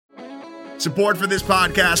Support for this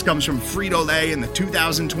podcast comes from Frito-Lay and the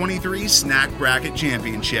 2023 Snack Bracket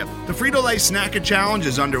Championship. The Frito-Lay Snack-A Challenge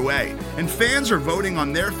is underway, and fans are voting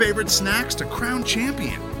on their favorite snacks to crown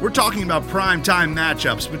champion. We're talking about prime-time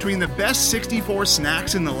matchups between the best 64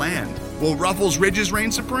 snacks in the land. Will Ruffles Ridges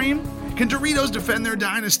reign supreme? Can Doritos defend their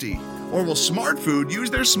dynasty? Or will Smart Food use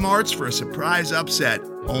their smarts for a surprise upset?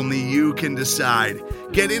 Only you can decide.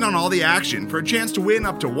 Get in on all the action for a chance to win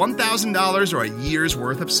up to $1,000 or a year's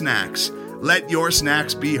worth of snacks. Let your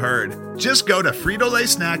snacks be heard. Just go to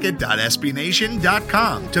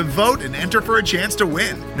fritolaysnacket.sbnation.com to vote and enter for a chance to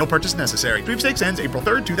win. No purchase necessary. Sweepstakes ends April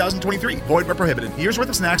 3rd, 2023. Void where prohibited. Year's worth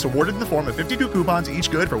of snacks awarded in the form of 52 coupons, each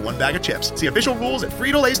good for one bag of chips. See official rules at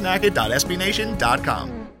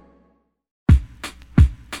fritolaysnacket.sbnation.com.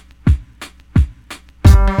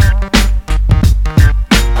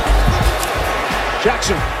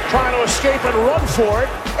 Jackson trying to escape and run for it,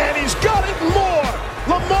 and he's got it more.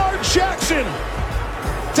 Lamar Jackson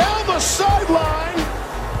down the sideline.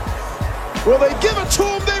 Will they give it to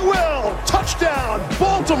him? They will. Touchdown,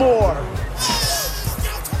 Baltimore.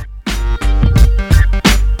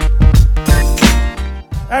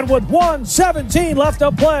 And with 1:17 left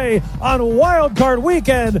to play on Wild Card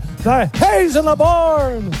Weekend, the Hayes in the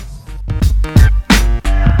barn.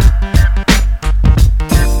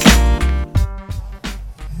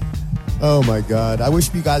 Oh my God! I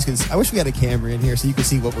wish you guys could. I wish we had a camera in here so you could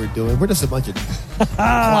see what we're doing. We're just a bunch of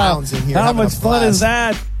clowns in here. How much fun is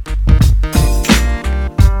that?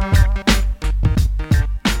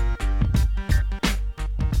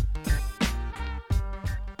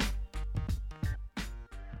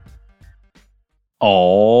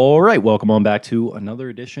 All right, welcome on back to another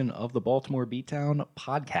edition of the Baltimore Beatdown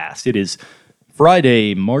podcast. It is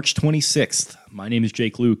Friday, March 26th. My name is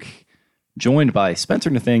Jake Luke, joined by Spencer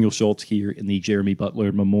Nathaniel Schultz here in the Jeremy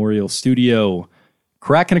Butler Memorial Studio.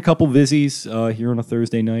 Cracking a couple Vizzies here on a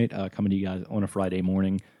Thursday night, coming to you guys on a Friday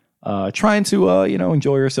morning. Trying to,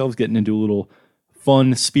 enjoy ourselves, getting into a little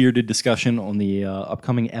fun, spirited discussion on the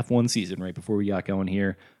upcoming F1 season right before we got going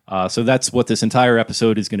here. So that's what this entire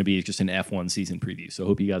episode is going to be, just an F1 season preview. So I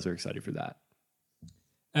hope you guys are excited for that.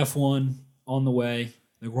 F1 on the way,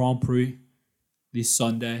 the Grand Prix this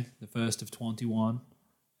Sunday, the first of 21.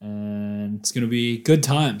 And it's going to be good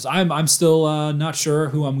times. I'm still not sure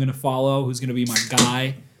who I'm going to follow, who's going to be my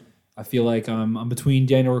guy. I feel like I'm between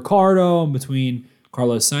Daniel Ricciardo, I'm between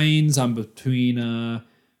Carlos Sainz, I'm between a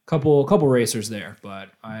couple racers there. But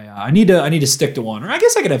I need to stick to one, or I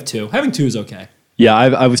guess I could have two. Having two is okay. Yeah,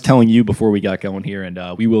 I was telling you before we got going here, and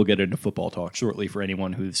we will get into football talk shortly for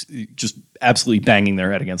anyone who's just absolutely banging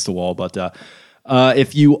their head against the wall. But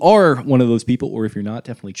if you are one of those people, or if you're not,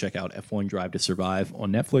 definitely check out F1 Drive to Survive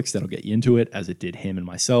on Netflix. That'll get you into it, as it did him and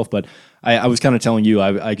myself. But I was kind of telling you,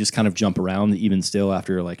 I just kind of jump around even still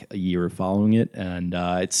after like a year of following it. And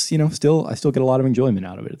it's, I still get a lot of enjoyment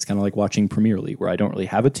out of it. It's kind of like watching Premier League, where I don't really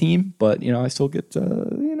have a team, but, I still get,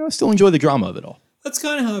 I still enjoy the drama of it all. That's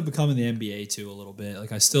kind of how I've become in the NBA too, a little bit.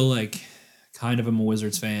 Like I still kind of am a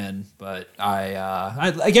Wizards fan, but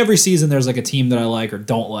I like every season there's like a team that I like or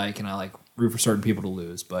don't like, and I like root for certain people to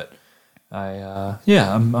lose. But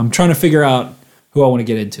I'm trying to figure out who I want to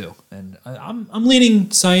get into, and I'm leaning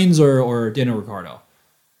Sainz or Daniel Ricciardo.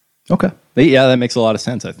 Okay, yeah, that makes a lot of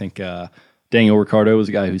sense. I think Daniel Ricciardo is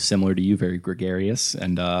a guy who's similar to you, very gregarious,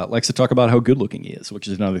 and likes to talk about how good-looking he is, which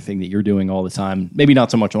is another thing that you're doing all the time. Maybe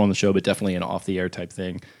not so much on the show, but definitely an off-the-air type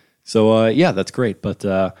thing. So, that's great. But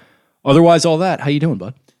otherwise, all that, how you doing,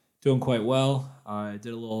 bud? Doing quite well. I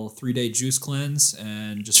did a little 3-day juice cleanse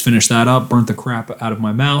and just finished that up, burnt the crap out of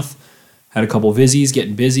my mouth. Had a couple Vizzies,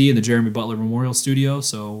 getting busy in the Jeremy Butler Memorial Studio,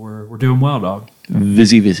 so we're doing well, dog.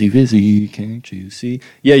 Vizzy, can't you see?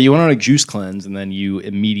 Yeah, you went on a juice cleanse, and then you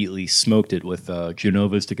immediately smoked it with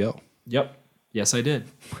Genova's to go. Yep. Yes, I did.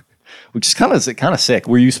 Which is kind of sick.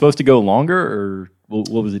 Were you supposed to go longer, or what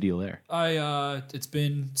was the deal there? It's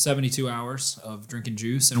been 72 hours of drinking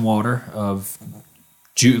juice and water, of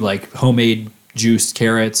like homemade juiced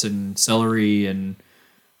carrots and celery and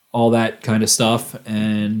all that kind of stuff,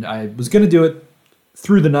 and I was going to do it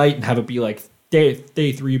through the night and have it be like day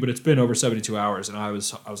 3, but it's been over 72 hours, and I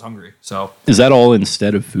was hungry. So is that all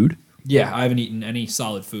instead of food? Yeah, I haven't eaten any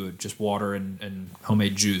solid food, just water and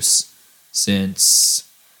homemade juice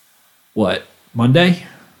since Monday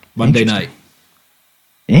night.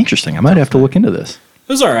 Interesting. I might have to look into this.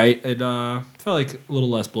 It was all right. It felt like a little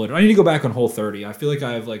less bloated. I need to go back on Whole30. I feel like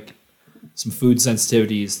I have like some food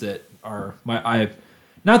sensitivities that are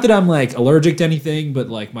not that I'm like allergic to anything, but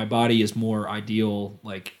like my body is more ideal,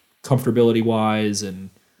 like comfortability wise,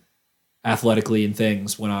 and athletically and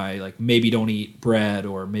things when I like maybe don't eat bread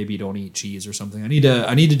or maybe don't eat cheese or something. I need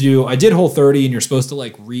to do. I did Whole30, and you're supposed to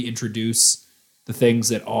like reintroduce the things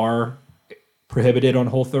that are prohibited on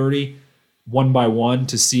Whole30 one by one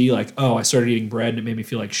to see like, oh, I started eating bread and it made me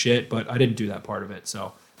feel like shit, but I didn't do that part of it,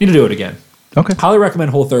 so need to do it again. Okay. Highly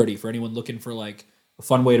recommend Whole30 for anyone looking for like a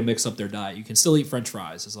fun way to mix up their diet. You can still eat French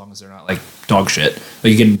fries as long as they're not like dog shit. But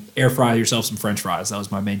you can air fry yourself some French fries. That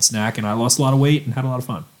was my main snack, and I lost a lot of weight and had a lot of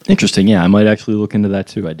fun. Interesting. Yeah, I might actually look into that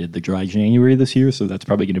too. I did the dry January this year, so that's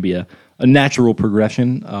probably going to be a natural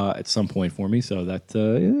progression at some point for me. So that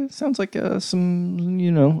sounds like a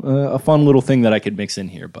fun little thing that I could mix in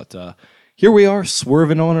here. But here we are,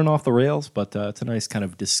 swerving on and off the rails. But it's a nice kind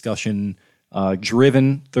of discussion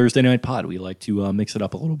driven Thursday night pod. We like to mix it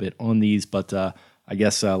up a little bit on these, but I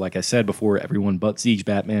guess, like I said before, everyone but Siege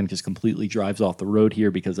Batman just completely drives off the road here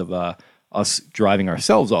because of us driving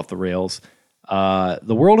ourselves off the rails.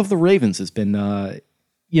 The world of the Ravens has been,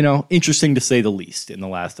 interesting to say the least in the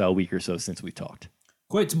last week or so since we talked.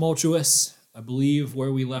 Quite tumultuous. I believe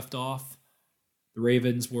where we left off, the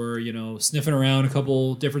Ravens were, sniffing around a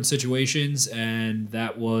couple different situations, and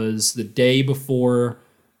that was the day before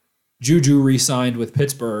Juju re-signed with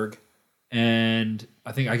Pittsburgh, and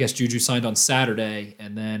I guess Juju signed on Saturday,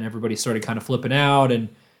 and then everybody started kind of flipping out, and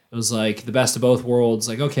it was like the best of both worlds.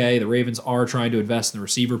 Like, okay, the Ravens are trying to invest in the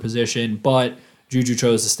receiver position, but Juju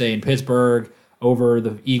chose to stay in Pittsburgh over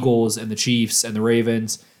the Eagles and the Chiefs and the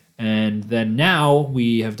Ravens. And then now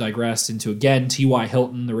we have digressed into, again, T.Y.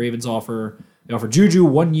 Hilton. The Ravens offer Juju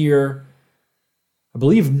 1 year, I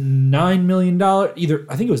believe $9 million.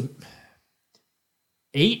 I think it was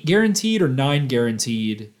 8 guaranteed or 9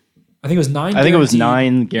 guaranteed. I think it was 9 guaranteed. I think it was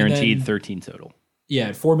 9 guaranteed, 13 total.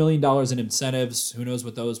 Yeah, $4 million in incentives. Who knows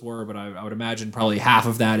what those were, but I would imagine probably half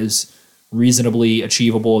of that is reasonably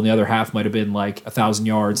achievable, and the other half might have been like 1,000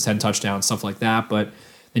 yards, 10 touchdowns, stuff like that. But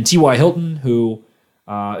then T.Y. Hilton, who,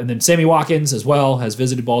 and then Sammy Watkins as well, has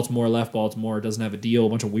visited Baltimore, left Baltimore, doesn't have a deal, a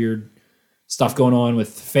bunch of weird stuff going on with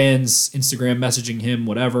fans, Instagram messaging him,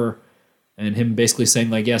 whatever, and him basically saying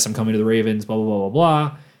like, yes, I'm coming to the Ravens, blah, blah, blah, blah,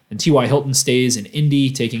 blah. And T.Y. Hilton stays in Indy,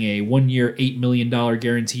 taking a 1 year, $8 million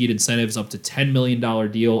guaranteed incentives up to $10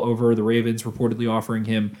 million deal over the Ravens, reportedly offering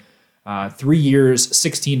him 3 years,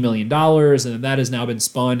 $16 million. And that has now been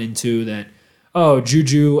spun into that,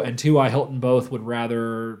 Juju and T.Y. Hilton both would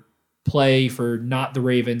rather play for not the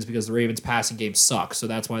Ravens because the Ravens' passing game sucks. So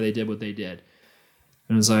that's why they did what they did.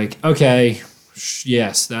 And it's like, okay,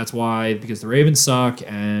 yes, that's why, because the Ravens suck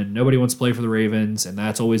and nobody wants to play for the Ravens. And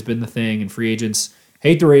that's always been the thing. And free agents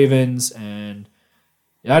hate the Ravens, and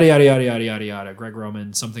yada, yada, yada, yada, yada, yada. Greg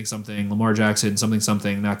Roman, something, something. Lamar Jackson, something,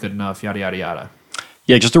 something. Not good enough, yada, yada, yada.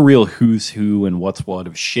 Yeah, just a real who's who and what's what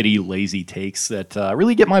of shitty, lazy takes that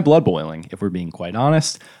really get my blood boiling, if we're being quite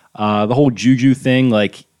honest. The whole Juju thing, I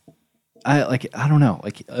don't know.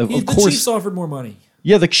 Of The course, Chiefs offered more money.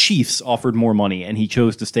 Yeah, the Chiefs offered more money, and he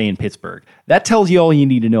chose to stay in Pittsburgh. That tells you all you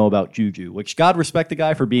need to know about Juju, which God respect the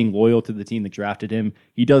guy for being loyal to the team that drafted him.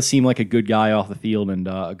 He does seem like a good guy off the field and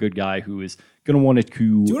a good guy who is going to want to... Do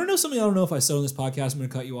you want to know something I don't know if I said on this podcast, I'm going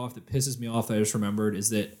to cut you off, that pisses me off that I just remembered, is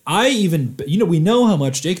that we know how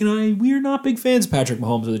much Jake and I, we are not big fans of Patrick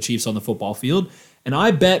Mahomes or the Chiefs on the football field, and I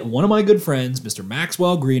bet one of my good friends, Mr.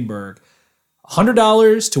 Maxwell Greenberg,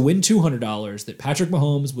 $100 to win $200 that Patrick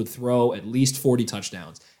Mahomes would throw at least 40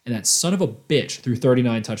 touchdowns. And that son of a bitch threw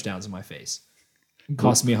 39 touchdowns in my face. It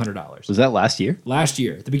cost me $100. Was that last year? Last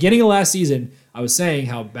year. At the beginning of last season, I was saying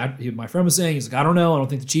how bad, my friend was saying, he's like, I don't know. I don't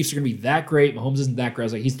think the Chiefs are going to be that great. Mahomes isn't that great. I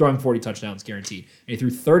was like, he's throwing 40 touchdowns guaranteed. And he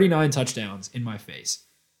threw 39 touchdowns in my face.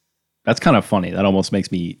 That's kind of funny. That almost makes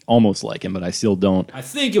me almost like him, but I still don't. I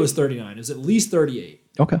think it was 39. It was at least 38.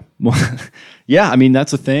 Okay. Well, yeah, I mean,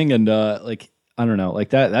 that's a thing. And I don't know,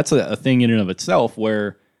 that's a thing in and of itself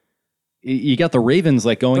where you got the Ravens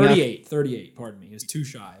going 38, pardon me. He was too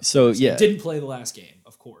shy. So yeah. He didn't play the last game,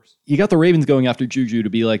 of course. You got the Ravens going after Juju to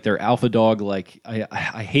be like their alpha dog.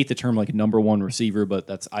 I hate the term number one receiver, but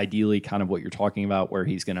that's ideally kind of what you're talking about, where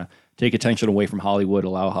he's going to take attention away from Hollywood,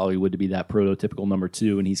 allow Hollywood to be that prototypical number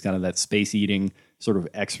two, and he's kind of that space eating sort of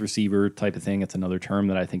X receiver type of thing. It's another term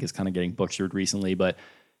that I think is kind of getting butchered recently, but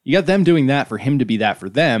you got them doing that for him to be that for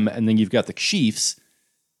them, and then you've got the Chiefs,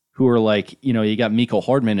 who are you got Mecole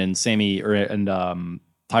Hardman and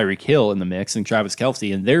Tyreek Hill in the mix, and Travis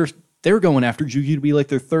Kelce, and they're going after Juju to be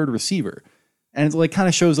their third receiver, and it kind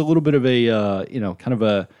of shows a little bit of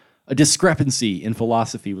a discrepancy in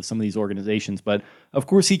philosophy with some of these organizations. But of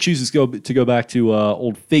course, he chooses to go back to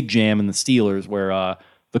old Fig Jam and the Steelers, where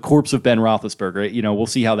the corpse of Ben Roethlisberger. We'll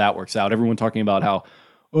see how that works out. Everyone talking about how,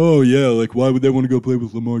 oh, yeah, like, why would they want to go play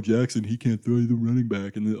with Lamar Jackson? He can't throw the running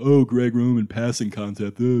back. And then, Greg Roman passing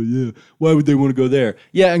concept. Oh, yeah. Why would they want to go there?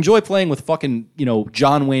 Yeah, enjoy playing with fucking,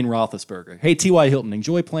 John Wayne Roethlisberger. Hey, T.Y. Hilton,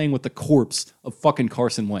 enjoy playing with the corpse of fucking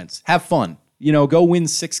Carson Wentz. Have fun. Go win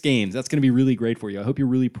 6 games. That's going to be really great for you. I hope you're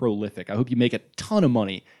really prolific. I hope you make a ton of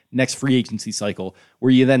money next free agency cycle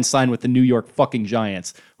where you then sign with the New York fucking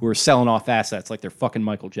Giants who are selling off assets like they're fucking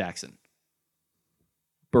Michael Jackson.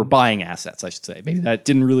 Or buying assets, I should say. Maybe that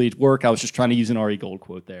didn't really work. I was just trying to use an Ari Gold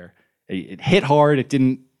quote there. It hit hard. It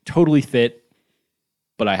didn't totally fit,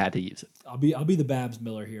 but I had to use it. I'll be the Babs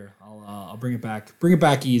Miller here. I'll bring it back. Bring it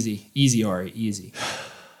back easy. Easy, Ari. Easy.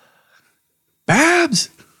 Babs!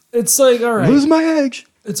 It's like, all right. Lose my edge.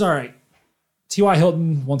 It's all right. T.Y.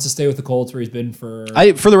 Hilton wants to stay with the Colts where he's been for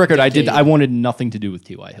the record, I wanted nothing to do with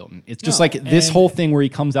T.Y. Hilton. It's just this whole thing where he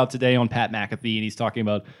comes out today on Pat McAfee and he's talking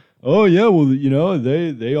about, oh, yeah, well,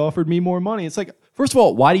 they offered me more money. It's like, first of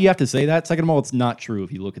all, why do you have to say that? Second of all, it's not true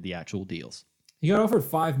if you look at the actual deals. He got offered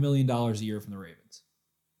 $5 million a year from the Ravens.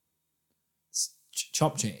 It's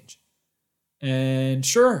chump change. And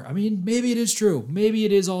sure, I mean, maybe it is true. Maybe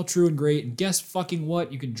it is all true and great. And guess fucking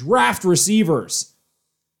what? You can draft receivers.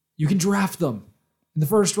 You can draft them in the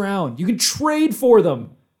first round. You can trade for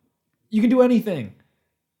them. You can do anything.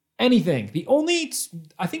 Anything.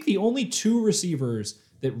 I think the only 2 receivers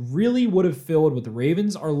that really would have filled what the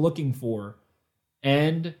Ravens are looking for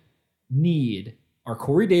and need are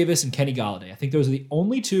Corey Davis and Kenny Golladay. I think those are the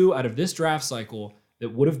only 2 out of this draft cycle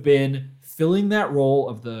that would have been filling that role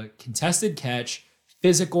of the contested catch,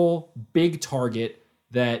 physical, big target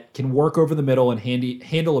that can work over the middle and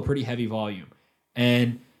handle a pretty heavy volume.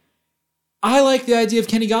 And I like the idea of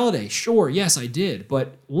Kenny Golladay. Sure, yes, I did.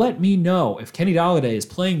 But let me know if Kenny Golladay is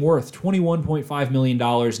playing worth $21.5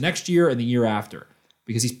 million next year and the year after.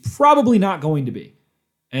 Because he's probably not going to be.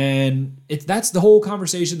 And that's the whole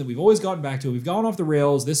conversation that we've always gotten back to. We've gone off the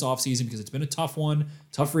rails this offseason because it's been a tough one,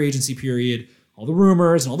 tough free agency period, all the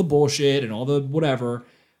rumors and all the bullshit and all the whatever.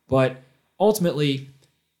 But ultimately,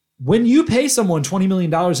 when you pay someone $20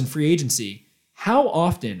 million in free agency, how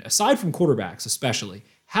often, aside from quarterbacks especially,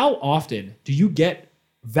 how often do you get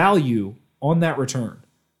value on that return?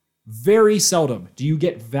 Very seldom do you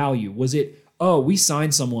get value. Was it, we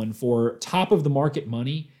signed someone for top of the market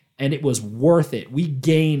money and it was worth it. We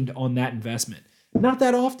gained on that investment. Not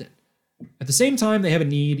that often. At the same time, they have a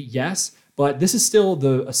need, yes, but this is still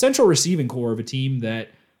the essential receiving core of a team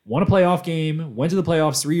that won a playoff game, went to the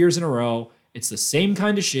playoffs 3 years in a row. It's the same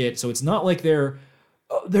kind of shit. So it's not like they're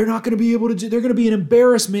not going to be able to do. They're going to be an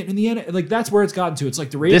embarrassment in the end. Like that's where it's gotten to. It's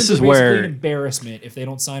like the Ravens are basically an embarrassment if they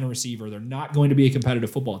don't sign a receiver. They're not going to be a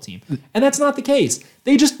competitive football team, and that's not the case.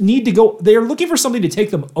 They just need to go. They are looking for something to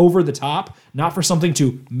take them over the top, not for something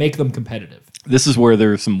to make them competitive. This is where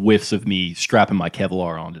there's some whiffs of me strapping my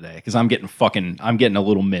Kevlar on today because I'm getting a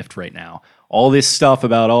little miffed right now. All this stuff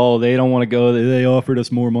about they don't want to go. They offered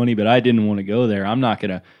us more money, but I didn't want to go there. I'm not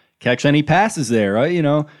going to catch any passes there, right?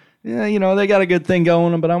 Yeah, they got a good thing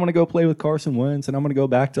going, but I'm going to go play with Carson Wentz, and I'm going to go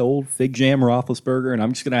back to old Fig Jam Roethlisberger, and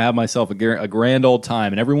I'm just going to have myself a grand old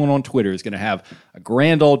time. And everyone on Twitter is going to have a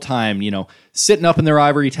grand old time, sitting up in their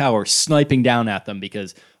ivory tower, sniping down at them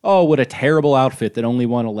because, what a terrible outfit that only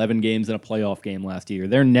won 11 games in a playoff game last year.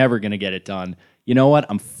 They're never going to get it done. You know what?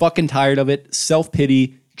 I'm fucking tired of it.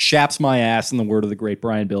 Self-pity chaps my ass, in the word of the great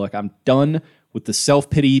Brian Billick. I'm done with the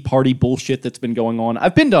self-pity party bullshit that's been going on.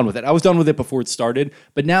 I've been done with it. I was done with it before it started,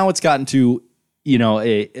 but now it's gotten to,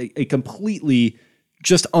 a completely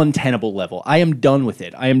just untenable level. I am done with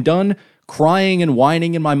it. I am done crying and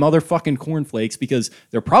whining in my motherfucking cornflakes because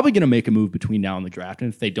they're probably going to make a move between now and the draft,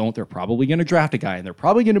 and if they don't, they're probably going to draft a guy, and they're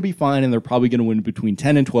probably going to be fine, and they're probably going to win between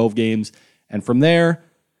 10 and 12 games, and from there,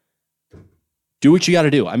 do what you got to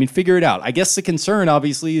do. I mean, figure it out. I guess the concern,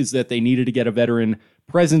 obviously, is that they needed to get a veteran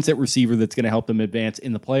presence at receiver that's going to help them advance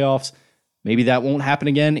in the playoffs. Maybe that won't happen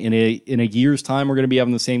again. In a year's time, we're going to be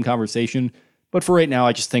having the same conversation. But for right now,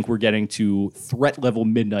 I just think we're getting to threat level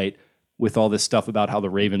midnight with all this stuff about how the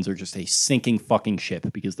Ravens are just a sinking fucking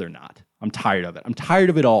ship, because they're not. I'm tired of it. I'm tired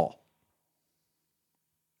of it all.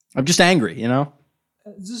 I'm just angry,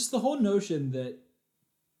 Just the whole notion that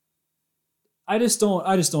I just don't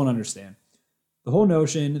understand. The whole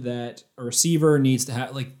notion that a receiver needs to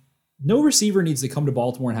have, no receiver needs to come to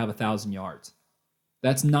Baltimore and have 1,000 yards.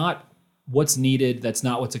 That's not what's needed. That's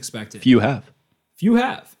not what's expected. Few have.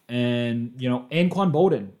 And, Anquan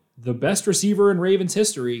Boldin, the best receiver in Ravens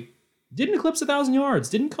history, didn't eclipse 1,000 yards.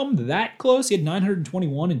 Didn't come that close. He had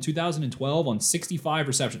 921 in 2012 on 65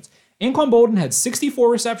 receptions. Anquan Boldin had 64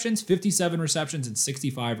 receptions, 57 receptions, and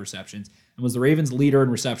 65 receptions, and was the Ravens' leader in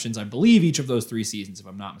receptions, I believe, each of those 3 seasons, if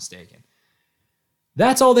I'm not mistaken.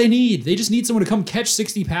 That's all they need. They just need someone to come catch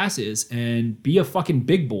 60 passes and be a fucking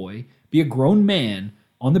big boy, be a grown man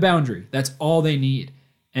on the boundary. That's all they need.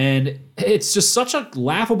 And it's just such a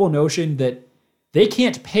laughable notion that they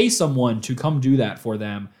can't pay someone to come do that for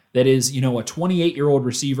them. That is, a 28-year-old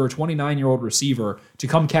receiver, 29-year-old receiver to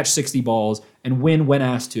come catch 60 balls and win when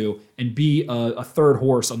asked to and be a third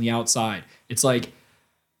horse on the outside. It's like,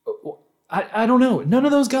 I don't know. None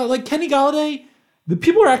of those guys, like Kenny Golladay, the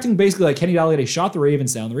people are acting basically like Kenny Golladay shot the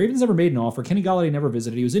Ravens down. The Ravens never made an offer. Kenny Golladay never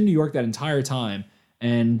visited. He was in New York that entire time.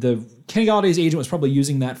 And Kenny Galladay's agent was probably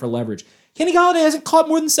using that for leverage. Kenny Golladay hasn't caught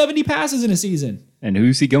more than 70 passes in a season. And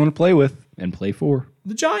who's he going to play with and play for?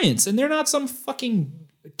 The Giants. And they're not some fucking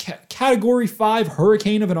Category 5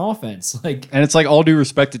 hurricane of an offense. And it's like, all due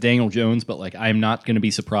respect to Daniel Jones, but like, I'm not going to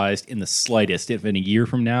be surprised in the slightest if in a year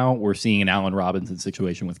from now we're seeing an Allen Robinson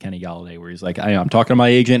situation with Kenny Golladay where he's like, I'm talking to my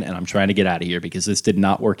agent and I'm trying to get out of here because this did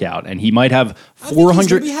not work out. And he might have 400. He's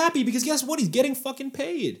going to be happy because guess what? He's getting fucking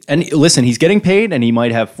paid. And listen, he's getting paid and he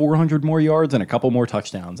might have 400 more yards and a couple more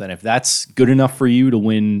touchdowns. And if that's good enough for you to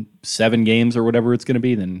win 7 games or whatever it's going to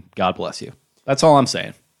be, then God bless you. That's all I'm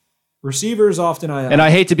saying. Receivers often and I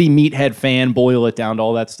hate to be meathead fan, boil it down to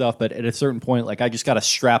all that stuff, but at a certain point, like I just got to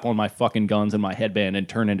strap on my fucking guns and my headband and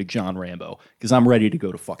turn into John Rambo because I'm ready to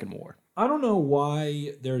go to fucking war. I don't know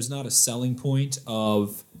why there's not a selling point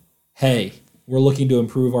of, hey, we're looking to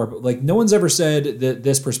improve our... Like, no one's ever said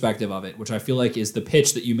this perspective of it, which I feel like is the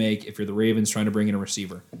pitch that you make if you're the Ravens trying to bring in a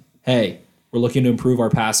receiver. Hey, we're looking to improve our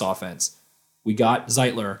pass offense. We got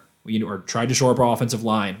Zeitler, or tried to shore up our offensive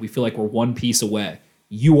line. We feel like we're one piece away.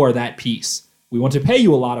 You are that piece. We want to pay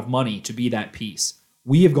you a lot of money to be that piece.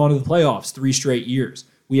 We have gone to the playoffs 3 straight years.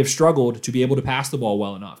 We have struggled to be able to pass the ball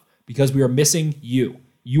well enough because we are missing you.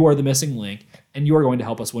 You are the missing link, and you are going to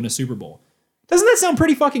help us win a Super Bowl. Doesn't that sound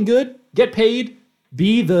pretty fucking good? Get paid,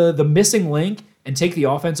 be the missing link, and take the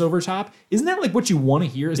offense over top. Isn't that like what you want to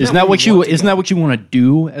hear? Isn't that what you want to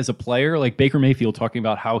do as a player? Like Baker Mayfield talking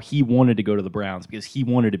about how he wanted to go to the Browns because he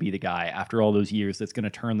wanted to be the guy after all those years that's going to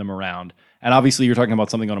turn them around. And obviously you're talking about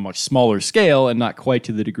something on a much smaller scale and not quite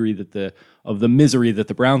to the degree that of the misery that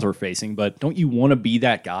the Browns were facing. But don't you want to be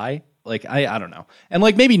that guy? Like I don't know. And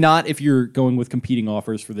like maybe not if you're going with competing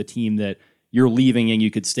offers for the team that you're leaving and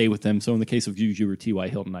you could stay with them. So in the case of Juju or T.Y.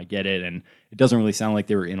 Hilton, I get it. And it doesn't really sound like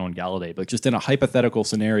they were in on Golladay. But just in a hypothetical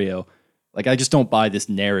scenario, like I just don't buy this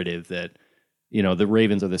narrative that, the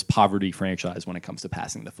Ravens are this poverty franchise when it comes to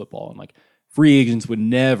passing the football. And like free agents would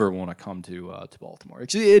never want to come to Baltimore.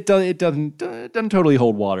 It doesn't totally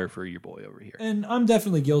hold water for your boy over here. And I'm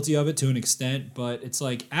definitely guilty of it to an extent. But it's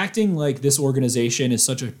like acting like this organization is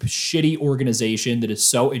such a shitty organization that is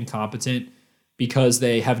so incompetent because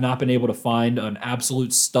they have not been able to find an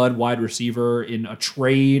absolute stud wide receiver in a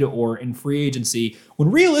trade or in free agency, when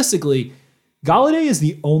realistically, Golladay is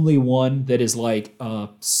the only one that is like a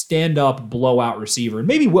stand-up blowout receiver. And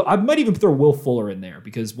maybe I might even throw Will Fuller in there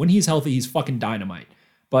because when he's healthy, he's fucking dynamite.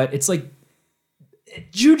 But it's like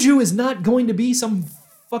Juju is not going to be some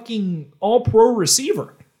fucking all-pro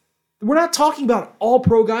receiver. We're not talking about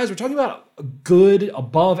all-pro guys. We're talking about a good,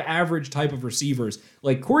 above-average type of receivers.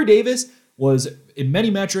 Like Corey Davis was, in many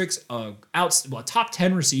metrics, a top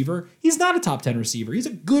 10 receiver. He's not a top 10 receiver. He's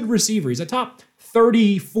a good receiver. He's a top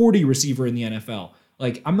 30, 40 receiver in the NFL.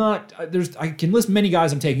 Like, I can list many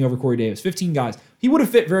guys I'm taking over Corey Davis, 15 guys. He would have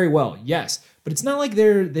fit very well, yes. But it's not like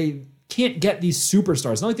they can't get these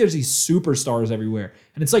superstars. It's not like there's these superstars everywhere.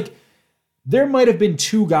 And it's like, there might have been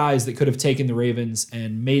 2 guys that could have taken the Ravens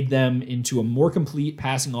and made them into a more complete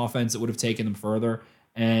passing offense that would have taken them further.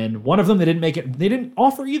 And one of them, they didn't make it. They didn't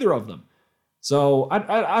offer either of them. So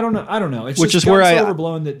I don't know. I don't know. It's just so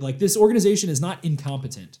overblown that like this organization is not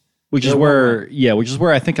incompetent. Which is where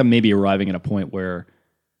I think I'm maybe arriving at a point where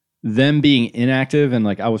them being inactive, and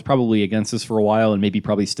like I was probably against this for a while and maybe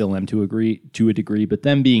probably still am to a degree, but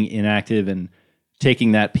them being inactive and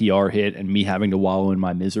taking that PR hit and me having to wallow in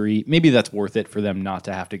my misery, maybe that's worth it for them not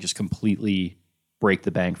to have to just completely break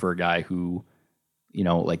the bank for a guy who,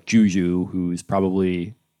 like Juju, who's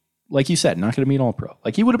probably, like you said, not going to be an all-pro.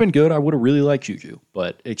 Like, he would have been good. I would have really liked Juju.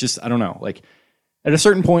 But it just, I don't know. Like, at a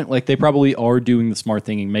certain point, like, they probably are doing the smart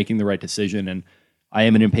thing and making the right decision. And I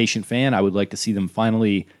am an impatient fan. I would like to see them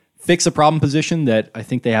finally fix a problem position that I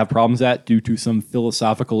think they have problems at due to some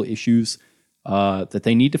philosophical issues that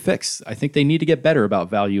they need to fix. I think they need to get better about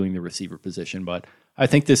valuing the receiver position. But I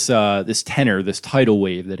think this tenor, this tidal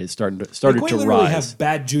wave that has started to rise. They have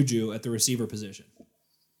bad juju at the receiver position.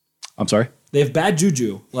 I'm sorry? They have bad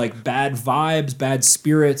juju, like bad vibes, bad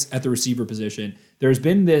spirits at the receiver position. There's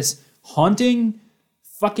been this haunting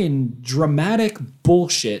fucking dramatic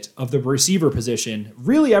bullshit of the receiver position,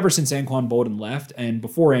 really ever since Anquan Boldin left and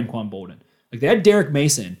before Anquan Boldin. Like, they had Derek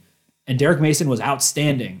Mason, and Derek Mason was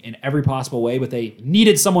outstanding in every possible way, but they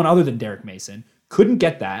needed someone other than Derek Mason. Couldn't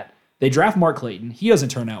get that. They draft Mark Clayton. He doesn't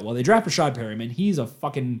turn out well. They draft Rashad Perryman. He's a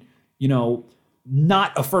fucking,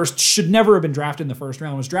 not a first, should never have been drafted in the first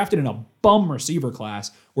round. Was drafted in a bum receiver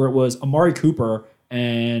class where it was Amari Cooper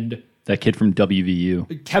and that kid from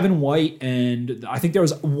WVU, Kevin White, and I think there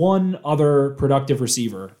was one other productive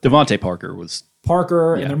receiver. Devontae Parker was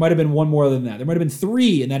and there might have been one more than that. There might have been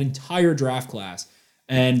 3 in that entire draft class.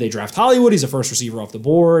 And they draft Hollywood. He's a first receiver off the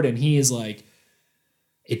board, and he is like,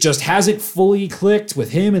 it just hasn't fully clicked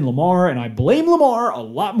with him and Lamar, and I blame Lamar a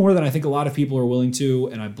lot more than I think a lot of people are willing to,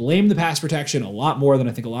 and I blame the pass protection a lot more than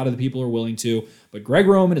I think a lot of the people are willing to, but Greg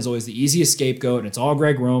Roman is always the easiest scapegoat, and it's all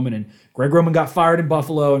Greg Roman, and Greg Roman got fired in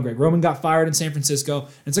Buffalo, and Greg Roman got fired in San Francisco, and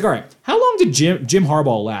it's like, all right, how long did Jim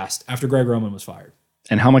Harbaugh last after Greg Roman was fired?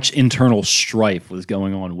 And how much internal strife was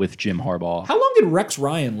going on with Jim Harbaugh? How long did Rex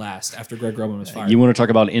Ryan last after Greg Roman was fired? You want to talk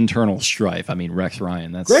about internal strife? I mean, Rex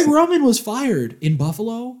Ryan. That's Greg Roman was fired in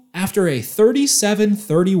Buffalo after a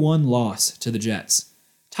 37-31 loss to the Jets.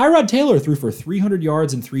 Tyrod Taylor threw for 300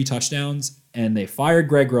 yards and 3 touchdowns, and they fired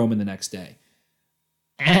Greg Roman the next day.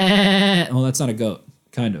 Well, that's not a goat,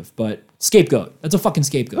 kind of, but scapegoat. That's a fucking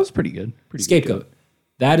scapegoat. That was pretty good. Scapegoat. Good.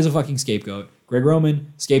 That is a fucking scapegoat. Greg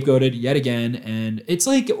Roman scapegoated yet again, and it's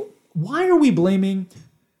like, why are we blaming?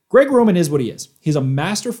 Greg Roman is what he is. He's a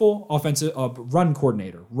masterful offensive run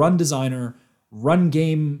coordinator, run designer, run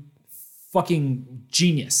game fucking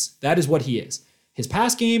genius. That is what he is. His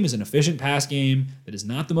pass game is an efficient pass game that is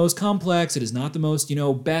not the most complex. It is not the most,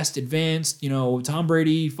 best advanced, Tom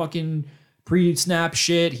Brady fucking pre-snap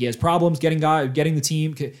shit. He has problems getting the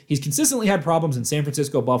team. He's consistently had problems in San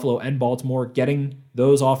Francisco, Buffalo, and Baltimore getting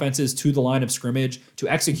those offenses to the line of scrimmage to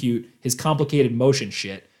execute his complicated motion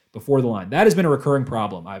shit before the line. That has been a recurring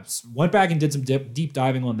problem. I went back and did some deep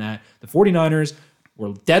diving on that. The 49ers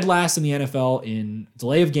were dead last in the NFL in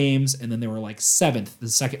delay of games, and then they were like 7th, the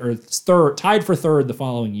second or third, tied for 3rd the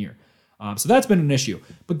following year. So that's been an issue.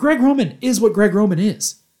 But Greg Roman is what Greg Roman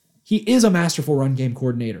is. He is a masterful run game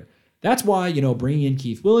coordinator. That's why, bringing in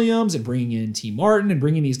Keith Williams and bringing in T. Martin and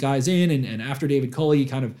bringing these guys in and after David Culley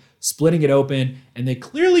kind of splitting it open, and they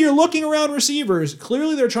clearly are looking around receivers.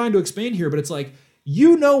 Clearly they're trying to expand here, but it's like,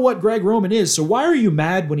 what Greg Roman is, so why are you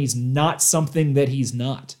mad when he's not something that he's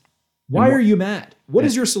not? Why are you mad? What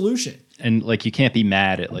is your solution? And you can't be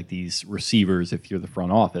mad at these receivers if you're the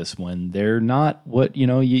front office when they're not what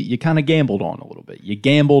you kind of gambled on a little bit. You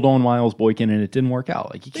gambled on Miles Boykin and it didn't work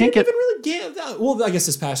out. You can't even really gamble. Well, I guess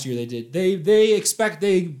this past year they did. They expect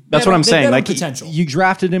they. That's what I'm saying. Potential. You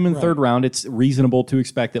drafted him in third round. It's reasonable to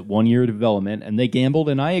expect that 1 year of development, and they gambled,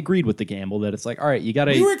 and I agreed with the gamble that it's like, all right, you got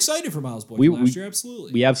to. We were excited for Miles Boykin last year.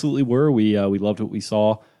 Absolutely, we absolutely were. We loved what we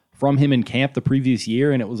saw from him in camp the previous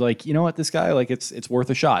year, and it was like, this guy, it's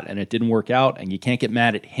worth a shot, and it didn't work out, and you can't get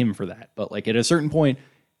mad at him for that. But at a certain point,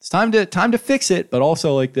 it's time to fix it. But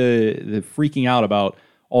also the freaking out about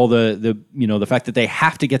all the fact that they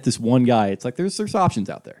have to get this one guy. It's like there's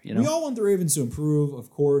options out there. We all want the Ravens to improve,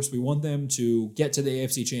 of course. We want them to get to the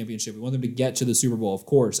AFC Championship. We want them to get to the Super Bowl, of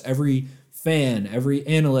course. Every fan, every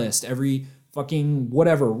analyst, every fucking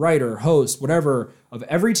whatever writer, host, whatever of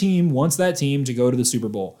every team wants that team to go to the Super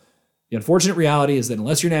Bowl. The unfortunate reality is that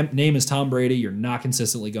unless your name is Tom Brady, you're not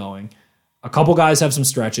consistently going. A couple guys have some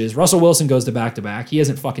stretches. Russell Wilson goes to back-to-back. He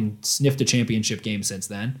hasn't fucking sniffed a championship game since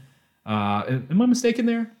then. Am I mistaken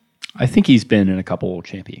there? I think he's been in a couple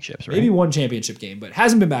championships, right? Maybe one championship game, but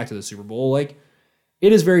hasn't been back to the Super Bowl. It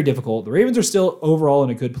is very difficult. The Ravens are still overall in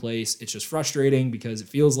a good place. It's just frustrating because it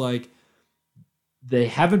feels like they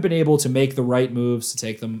haven't been able to make the right moves to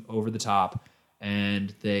take them over the top.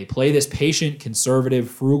 And they play this patient, conservative,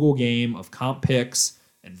 frugal game of comp picks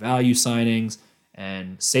and value signings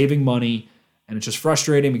and saving money. And it's just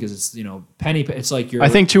frustrating because it's, penny. It's like you're. I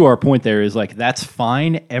think to our point there is that's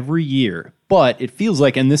fine every year. But it feels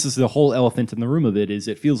like, and this is the whole elephant in the room of it, is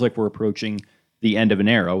it feels like we're approaching the end of an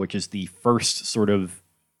era, which is the first sort of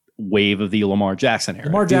wave of the Lamar Jackson era.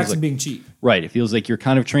 Lamar Jackson being cheap. Right. It feels like you're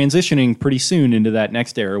kind of transitioning pretty soon into that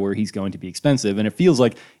next era where he's going to be expensive. And it feels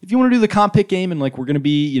like if you want to do the comp pick game and we're going to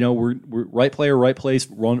be, we're right player, right place,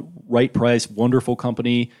 right price, wonderful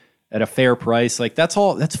company at a fair price,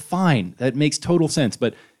 that's fine. That makes total sense.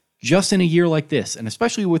 But just in a year like this, and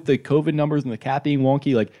especially with the COVID numbers and the cap being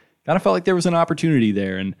wonky, kind of felt like there was an opportunity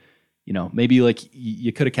there. And, maybe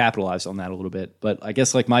you could have capitalized on that a little bit. But I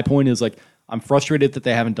guess my point is I'm frustrated that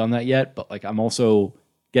they haven't done that yet, but I'm also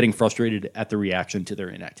getting frustrated at the reaction to their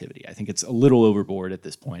inactivity. I think it's a little overboard at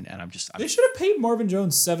this point, and They should have paid Marvin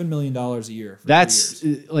Jones $7 million a year. For that's 3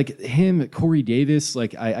 years. like him, Corey Davis.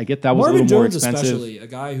 Like I get that was Marvin a little more Jones, expensive. especially a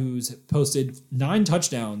guy who's posted 9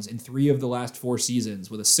 touchdowns in 3 of the last 4 seasons,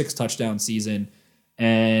 with a 6 touchdown season,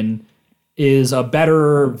 and is a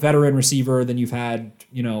better veteran receiver than you've had.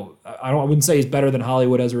 You know, I wouldn't say he's better than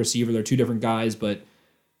Hollywood as a receiver. They're 2 different guys, but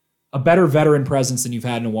a better veteran presence than you've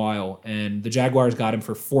had in a while. And the Jaguars got him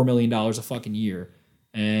for $4 million a fucking year,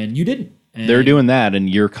 and you didn't. And They're doing that, and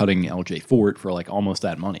you're cutting LJ Fort for like almost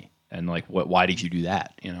that money. And like, why did you do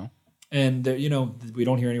that? You know. And you know, we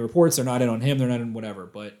don't hear any reports. They're not in on him. They're not in whatever.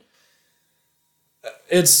 But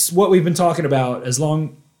it's what we've been talking about as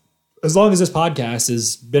long as this podcast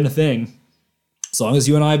has been a thing. As long as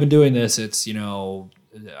you and I have been doing this, it's, you know,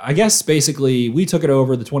 I guess basically we took it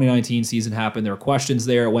over. The 2019 season happened. There were questions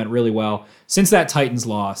there. It went really well. Since that Titans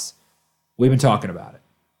loss, we've been talking about it.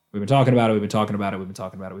 We've been talking about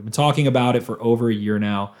it for over a year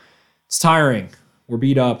now. It's tiring. We're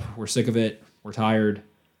beat up. We're sick of it. We're tired.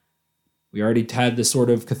 We already had this sort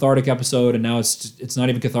of cathartic episode, and now it's not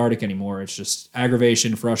even cathartic anymore. It's just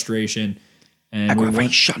aggravation, frustration, and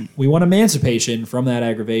we want emancipation from that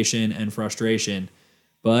aggravation and frustration.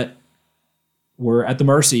 But we're at the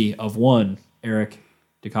mercy of one Eric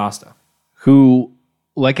DeCosta, who,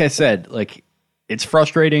 like I said, like it's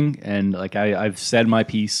frustrating, and like I've said my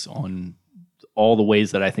piece on all the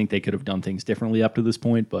ways that I think they could have done things differently up to this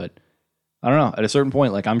point, but I don't know. At a certain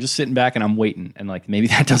point, like I'm just sitting back and I'm waiting, and like maybe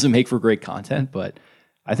that doesn't make for great content, but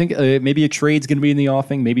I think maybe a trade's going to be in the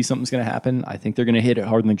offing. Maybe something's going to happen. I think they're going to hit it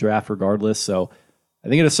hard in the draft regardless. So I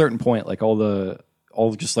think at a certain point, like all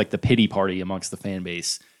just like the pity party amongst the fan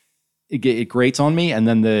base, it grates on me. And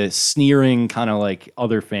then the sneering kind of like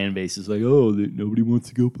other fan bases, like, oh, nobody wants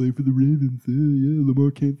to go play for the Ravens. Yeah,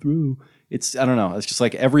 Lamar can't throw. I don't know. It's just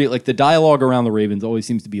like the dialogue around the Ravens always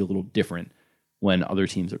seems to be a little different when other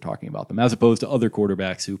teams are talking about them, as opposed to other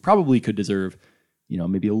quarterbacks who probably could deserve, you know,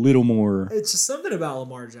 maybe a little more. It's just something about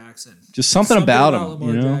Lamar Jackson. Just something about him.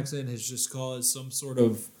 Lamar Jackson has just caused some sort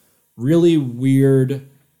of really weird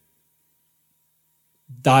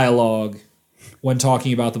dialogue when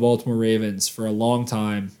talking about the Baltimore Ravens for a long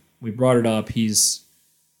time. We brought it up. He's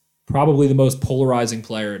probably the most polarizing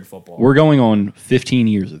player in football. We're going on 15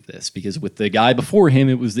 years of this, because with the guy before him,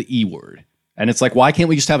 it was the E word. And it's like, why can't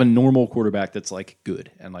we just have a normal quarterback that's like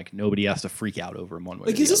good and like nobody has to freak out over him one way?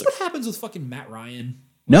 Like, is this what happens with fucking Matt Ryan?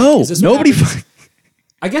 No, nobody.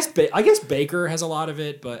 I guess Baker has a lot of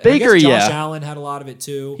it, but Baker, I guess Josh Allen had a lot of it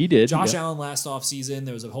too. He did. Josh Allen last offseason,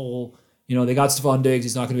 there was a whole, you know, they got Stephon Diggs.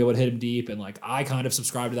 He's not going to be able to hit him deep, and like I kind of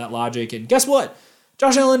subscribe to that logic. And guess what?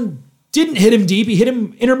 Josh Allen didn't hit him deep. He hit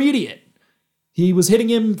him intermediate. He was hitting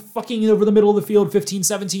him fucking over the middle of the field 15,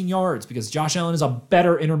 17 yards, because Josh Allen is a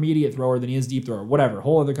better intermediate thrower than he is deep thrower. Whatever,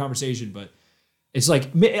 whole other conversation. But it's like,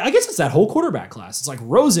 I guess it's that whole quarterback class. It's like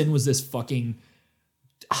Rosen was this fucking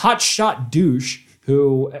hot shot douche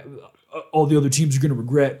who all the other teams are going to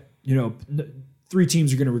regret, you know, 3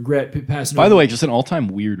 teams are going to regret passing. By the way, just an all-time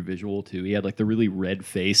weird visual too. He had like the really red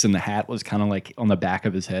face, and the hat was kind of like on the back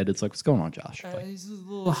of his head. It's like, what's going on, Josh? He's a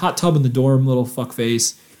little hot tub in the dorm, little fuck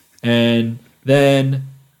face. And then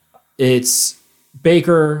it's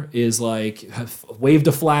Baker is like waved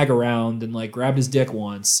a flag around and like grabbed his dick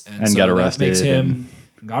once, and so got arrested. That makes him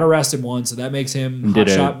got arrested once, so that makes him did hot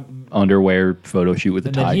a shot underwear photo shoot with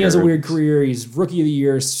the Tiger. And he has a weird career. He's rookie of the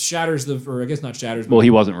year, shatters the, or I guess not shatters. Well,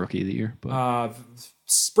 he wasn't rookie of the year, but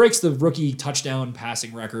breaks the rookie touchdown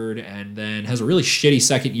passing record, and then has a really shitty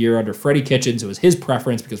second year under Freddie Kitchens. It was his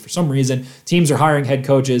preference because for some reason teams are hiring head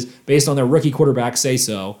coaches based on their rookie quarterback say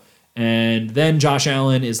so. And then Josh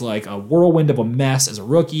Allen is like a whirlwind of a mess as a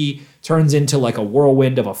rookie, turns into like a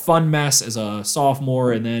whirlwind of a fun mess as a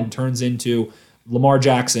sophomore, and then turns into Lamar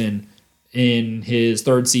Jackson in his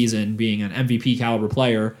 3rd season being an MVP caliber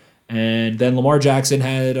player. And then Lamar Jackson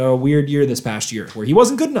had a weird year this past year where he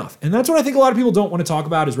wasn't good enough. And that's what I think a lot of people don't want to talk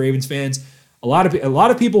about as Ravens fans. A lot of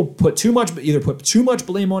people either put too much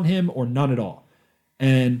blame on him or none at all.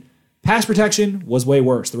 And pass protection was way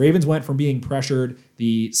worse. The Ravens went from being pressured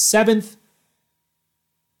the 22nd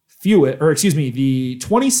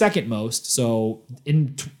most. So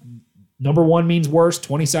number 1 means worse.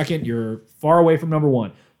 22nd, you're far away from number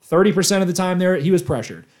 1. 30% of the time there, he was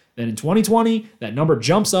pressured. Then in 2020, that number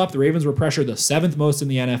jumps up. The Ravens were pressured the 7th most in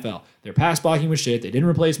the NFL. Their pass blocking was shit. They didn't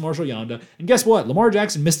replace Marshall Yanda. And guess what? Lamar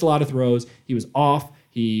Jackson missed a lot of throws. He was off.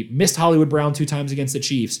 He missed Hollywood Brown 2 times against the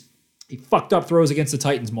Chiefs. He fucked up throws against the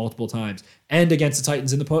Titans multiple times, and against the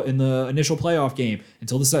Titans in the initial playoff game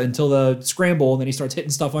until the scramble, and then he starts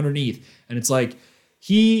hitting stuff underneath. And it's like,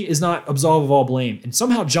 he is not absolved of all blame. And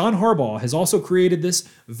somehow John Harbaugh has also created this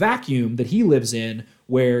vacuum that he lives in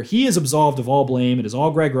where he is absolved of all blame. It is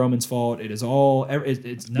all Greg Roman's fault. It is all,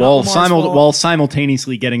 it's not Lamar's fault. While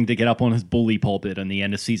simultaneously getting to get up on his bully pulpit on the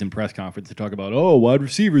end of season press conference to talk about, wide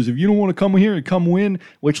receivers, if you don't want to come here and come win,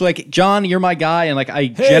 which like, John, you're my guy. And like,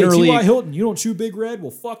 generally, T.Y. Hilton, you don't chew Big Red?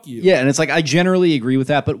 Well, fuck you. Yeah. And it's like, I generally agree with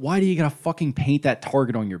that, but why do you gotta fucking paint that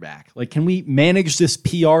target on your back? Like, can we manage this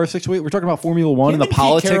PR situation? We're talking about Formula One and the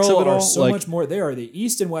politics of it all. So much more. They are the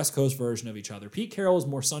East and West Coast version of each other. Pete Carroll is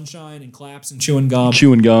more sunshine and claps and chewing gum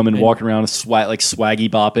and walking around swaggy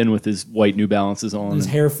bopping with his white New Balances on, his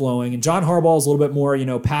hair flowing. And John Harbaugh is a little bit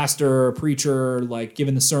more, pastor, preacher, like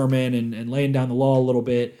giving the sermon and laying down the law a little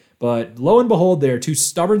bit. But lo and behold, they're two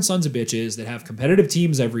stubborn sons of bitches that have competitive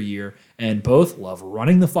teams every year and both love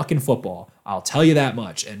running the fucking football. I'll tell you that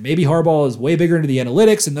much. And maybe Harbaugh is way bigger into the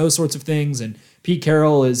analytics and those sorts of things. And Pete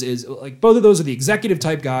Carroll is like, both of those are the executive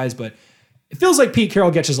type guys, but it feels like Pete Carroll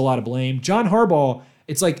gets a lot of blame. John Harbaugh,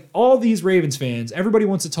 it's like all these Ravens fans, everybody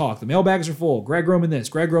wants to talk. The mailbags are full. Greg Roman this,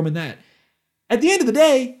 Greg Roman that. At the end of the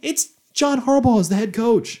day, it's John Harbaugh as the head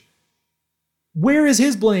coach. Where is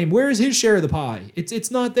his blame? Where is his share of the pie? It's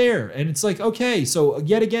not there. And it's like, okay, so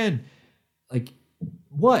yet again, like,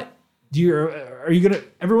 what?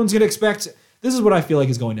 Everyone's gonna expect, this is what I feel like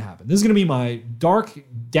is going to happen. This is gonna be my dark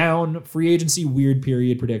down free agency weird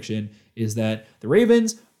period prediction, is that the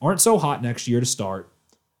Ravens aren't so hot next year to start.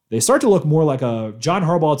 They start to look more like a John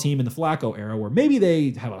Harbaugh team in the Flacco era where maybe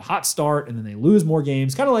they have a hot start and then they lose more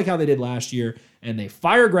games, kind of like how they did last year, and they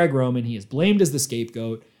fire Greg Roman. He is blamed as the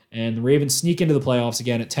scapegoat, and the Ravens sneak into the playoffs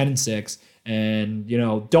again at 10-6 and,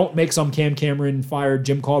 don't make some Cam Cameron fired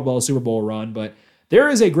Jim Caldwell Super Bowl run, but there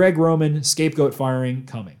is a Greg Roman scapegoat firing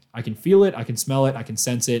coming. I can feel it, I can smell it, I can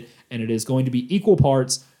sense it, and it is going to be equal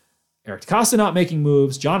parts Eric DeCosta not making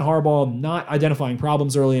moves, John Harbaugh not identifying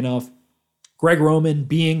problems early enough, Greg Roman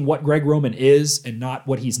being what Greg Roman is and not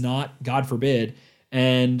what he's not, God forbid.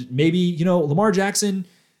 And maybe, Lamar Jackson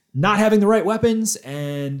not having the right weapons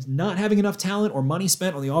and not having enough talent or money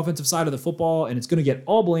spent on the offensive side of the football, and it's going to get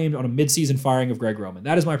all blamed on a midseason firing of Greg Roman.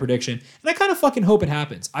 That is my prediction, and I kind of fucking hope it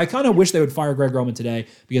happens. I kind of wish they would fire Greg Roman today,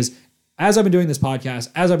 because as I've been doing this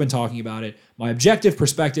podcast, as I've been talking about it, my objective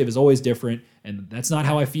perspective is always different, and that's not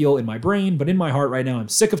how I feel in my brain, but in my heart right now, I'm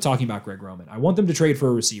sick of talking about Greg Roman. I want them to trade for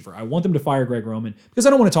a receiver. I want them to fire Greg Roman because I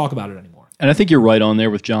don't want to talk about it anymore. And I think you're right on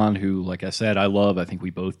there with John, who, like I said, I love. I think we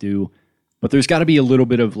both do. But there's got to be a little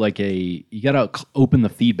bit of you got to open the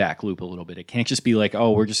feedback loop a little bit. It can't just be like,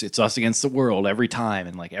 it's us against the world every time.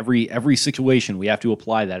 And like every situation we have to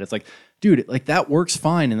apply that. It's like, dude, like that works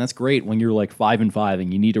fine. And that's great when you're like 5-5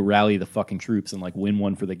 and you need to rally the fucking troops and like win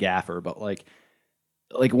one for the gaffer. But like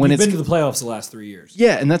when You've been to the playoffs the last 3 years.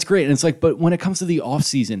 Yeah. And that's great. And it's like, but when it comes to the off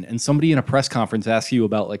season and somebody in a press conference asks you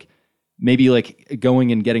about like, maybe like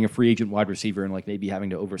going and getting a free agent wide receiver and like maybe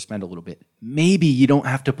having to overspend a little bit. Maybe you don't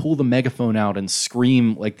have to pull the megaphone out and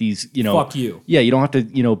scream like these, fuck you. Yeah, you don't have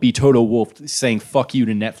to, be Toto Wolff saying fuck you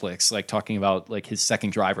to Netflix, like talking about like his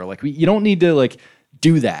second driver. Like you don't need to like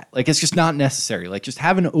do that. Like it's just not necessary. Like just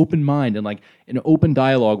have an open mind and like an open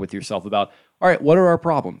dialogue with yourself about, all right, what are our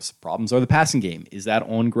problems? Problems are the passing game. Is that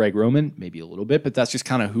on Greg Roman? Maybe a little bit, but that's just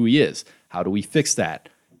kind of who he is. How do we fix that?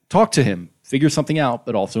 Talk to him. Figure something out,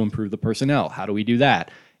 but also improve the personnel. How do we do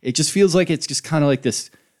that? It just feels like it's just kind of like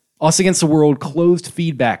this us against the world closed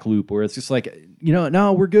feedback loop where it's just like,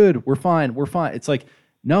 no, we're good. We're fine. It's like,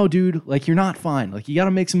 no, dude, like you're not fine. Like you got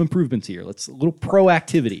to make some improvements here. Let's a little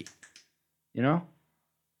proactivity,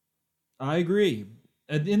 I agree.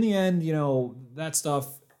 In the end, that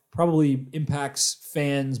stuff probably impacts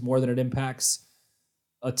fans more than it impacts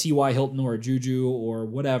a T.Y. Hilton or a Juju or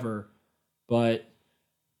whatever. But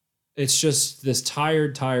it's just this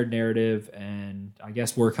tired narrative, and I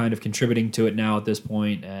guess we're kind of contributing to it now at this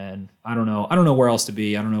point. And I don't know where else to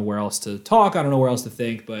be. I don't know where else to talk. I don't know where else to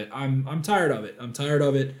think. But I'm tired of it. I'm tired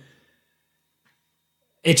of it.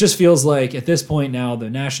 It just feels like at this point now the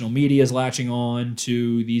national media is latching on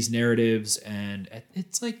to these narratives, and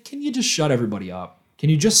it's like, can you just shut everybody up? Can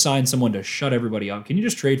you just sign someone to shut everybody up? Can you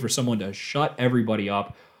just trade for someone to shut everybody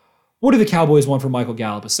up? What do the Cowboys want for Michael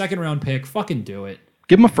Gallup? A second-round pick? Fucking do it.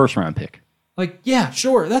 Give him a first-round pick. Like, yeah,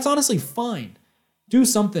 sure. That's honestly fine. Do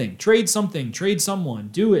something. Trade something. Trade someone.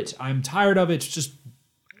 Do it. I'm tired of it. Just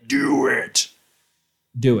do it.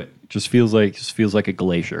 Do it. It just feels like a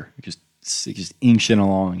glacier. It just inching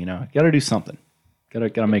along, Got to do something.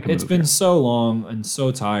 Got to make a move. It's been so long and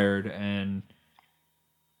so tired, and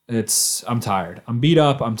I'm tired. I'm beat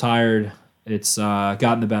up. I'm tired. It's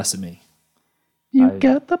gotten the best of me. You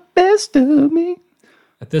got the best of me.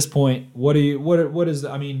 At this point, what is?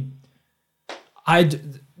 I mean,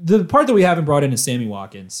 The part that we haven't brought in is Sammy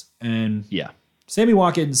Watkins. And Yeah. Sammy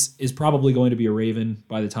Watkins is probably going to be a Raven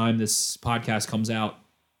by the time this podcast comes out.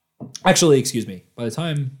 Actually, excuse me, by the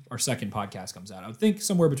time our second podcast comes out. I would think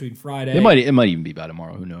somewhere between Friday. It might even be by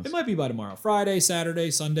tomorrow. Who knows? It might be by tomorrow. Friday,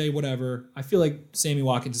 Saturday, Sunday, whatever. I feel like Sammy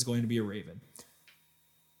Watkins is going to be a Raven.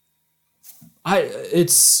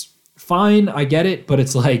 It's fine, I get it, but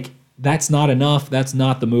it's like, that's not enough. That's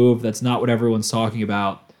not the move. That's not what everyone's talking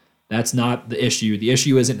about. That's not the issue. The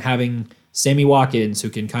issue isn't having Sammy Watkins who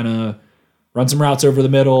can kind of run some routes over the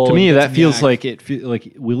middle. To me, that feels like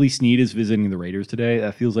Willie Snead is visiting the Raiders today.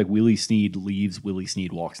 That feels like Willie Snead leaves, Willie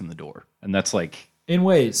Snead walks in the door. And that's like... In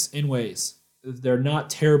ways. They're not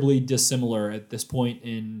terribly dissimilar at this point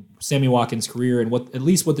in Sammy Watkins' career and at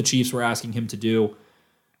least what the Chiefs were asking him to do,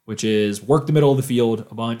 which is work the middle of the field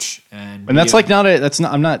a bunch. And that's not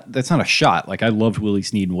a shot. Like, I loved Willie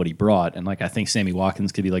Snead and what he brought, and like I think Sammy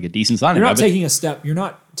Watkins could be like a decent signing. You're not taking a step. You're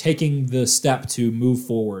not taking the step to move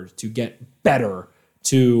forward, to get better,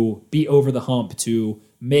 to be over the hump, to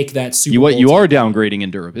make that Super Bowl. You are downgrading in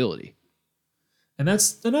durability, and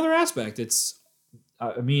that's another aspect. It's,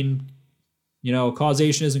 causation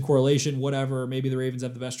isn't correlation. Whatever. Maybe the Ravens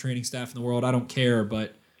have the best training staff in the world. I don't care,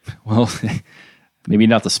 but well. Maybe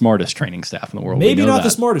not the smartest training staff in the world. Maybe not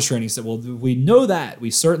the smartest training staff. Well, we know that.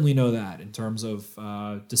 We certainly know that in terms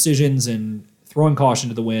of decisions and throwing caution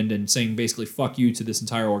to the wind and saying basically fuck you to this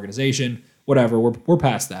entire organization. Whatever, we're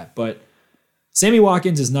past that. But Sammy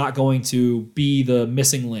Watkins is not going to be the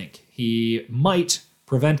missing link. He might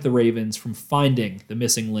prevent the Ravens from finding the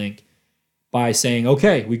missing link by saying,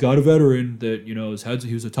 okay, we got a veteran that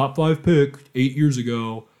he was a top 5 pick 8 years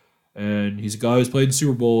ago, and he's a guy who's played in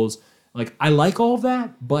Super Bowls. Like, I like all of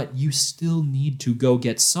that, but you still need to go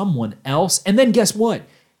get someone else. And then guess what?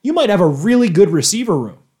 You might have a really good receiver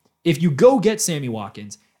room. If you go get Sammy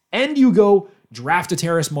Watkins and you go draft a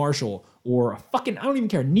Terrace Marshall or I don't even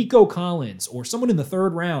care, Nico Collins or someone in the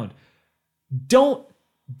 3rd round, don't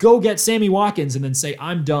go get Sammy Watkins and then say,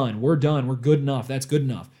 I'm done. We're done. We're good enough. That's good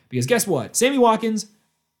enough. Because guess what? Sammy Watkins,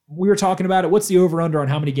 we were talking about it. What's the over-under on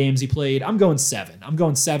how many games he played? I'm going 7. I'm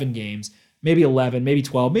going 7 games. Maybe 11, maybe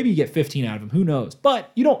 12, maybe you get 15 out of him. Who knows? But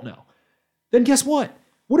you don't know. Then guess what?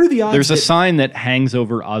 What are the odds? There's a sign that hangs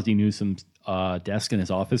over Ozzie Newsome's desk in his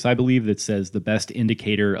office, I believe, that says the best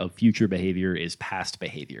indicator of future behavior is past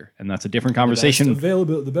behavior. And that's a different conversation.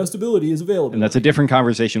 The best ability is available. And that's a different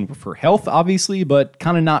conversation for health, obviously, but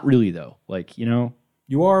kind of not really, though. Like,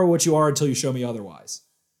 You are what you are until you show me otherwise.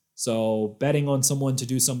 So betting on someone to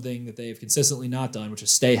do something that they've consistently not done, which is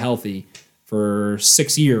stay healthy for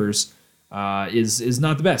 6 years... is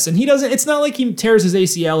not the best. And he doesn't, it's not like he tears his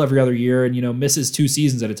ACL every other year and, misses 2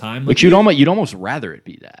 seasons at a time. Like, you'd almost rather it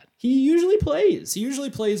be that. He usually plays. He usually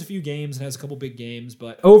plays a few games and has a couple big games.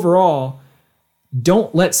 But overall,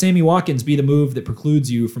 don't let Sammy Watkins be the move that precludes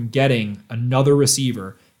you from getting another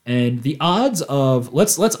receiver. And the odds of,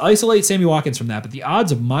 let's isolate Sammy Watkins from that, but the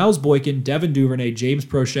odds of Miles Boykin, Devin Duvernay, James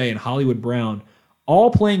Prochet, and Hollywood Brown all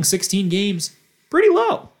playing 16 games, pretty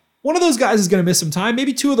low. One of those guys is going to miss some time.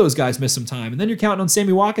 Maybe 2 of those guys miss some time. And then you're counting on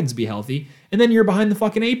Sammy Watkins to be healthy. And then you're behind the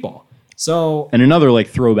fucking 8 ball. So, and another like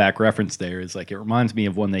throwback reference there is like, it reminds me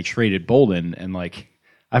of when they traded Bolden and like,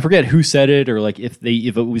 I forget who said it or like if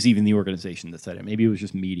it was even the organization that said it. Maybe it was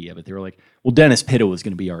just media, but they were like, well, Dennis Pitta was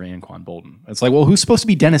going to be our Anquan Bolden. It's like, well, who's supposed to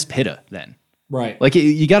be Dennis Pitta then? Right. Like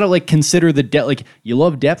you got to like consider the depth. Like you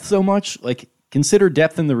love depth so much, like consider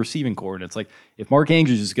depth in the receiving core. And it's like, if Mark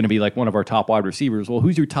Andrews is going to be like one of our top wide receivers, well,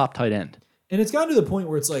 who's your top tight end? And it's gotten to the point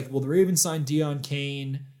where it's like, well, the Ravens signed Deion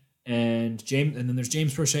Kane and then there's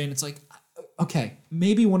James Prochet, and it's like, okay,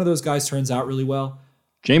 maybe one of those guys turns out really well.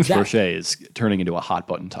 James Prochet is turning into a hot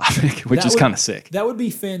button topic, which is kind of sick. That would be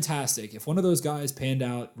fantastic if one of those guys panned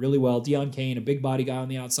out really well. Deion Kane, a big body guy on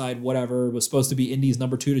the outside, whatever, was supposed to be Indy's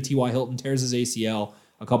number 2 to T.Y. Hilton, tears his ACL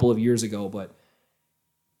a couple of years ago, but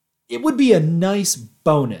it would be a nice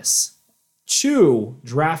bonus to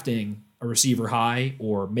drafting a receiver high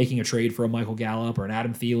or making a trade for a Michael Gallup or an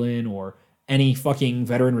Adam Thielen or any fucking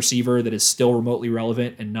veteran receiver that is still remotely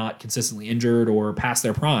relevant and not consistently injured or past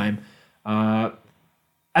their prime,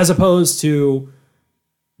 as opposed to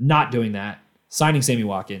not doing that, signing Sammy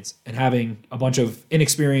Watkins and having a bunch of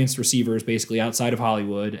inexperienced receivers basically outside of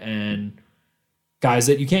Hollywood and guys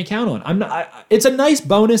that you can't count on. It's a nice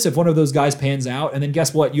bonus if one of those guys pans out, and then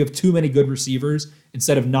guess what? You have too many good receivers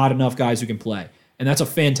instead of not enough guys who can play. And that's a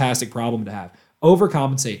fantastic problem to have.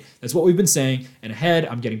 Overcompensate. That's what we've been saying. And ahead,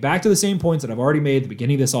 I'm getting back to the same points that I've already made at the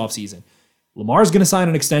beginning of this offseason. Lamar's going to sign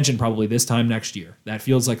an extension probably this time next year. That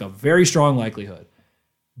feels like a very strong likelihood.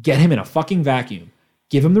 Get him in a fucking vacuum.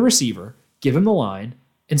 Give him the receiver, give him the line,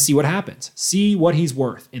 and see what happens. See what he's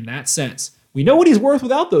worth in that sense. We know what he's worth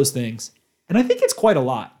without those things, and I think it's quite a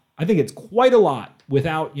lot. I think it's quite a lot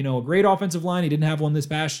without, a great offensive line. He didn't have one this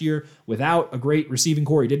past year. Without a great receiving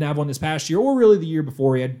core, he didn't have one this past year, or really the year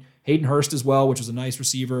before. He had Hayden Hurst as well, which was a nice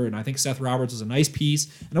receiver, and I think Seth Roberts was a nice piece.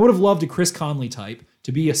 And I would have loved a Chris Conley type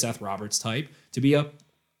to be a Seth Roberts type, to be a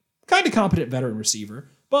kind of competent veteran receiver,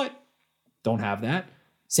 but don't have that.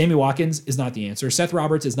 Sammy Watkins is not the answer. Seth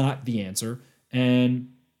Roberts is not the answer.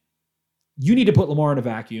 And you need to put Lamar in a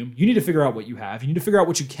vacuum. You need to figure out what you have. You need to figure out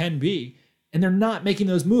what you can be. And they're not making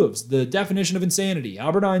those moves. The definition of insanity,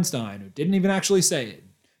 Albert Einstein, who didn't even actually say it,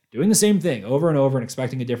 doing the same thing over and over and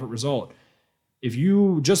expecting a different result. If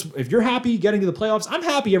you're happy getting to the playoffs, I'm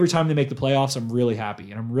happy every time they make the playoffs. I'm really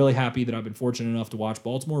happy. And I'm really happy that I've been fortunate enough to watch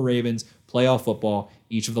Baltimore Ravens playoff football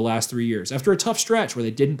each of the last 3 years after a tough stretch where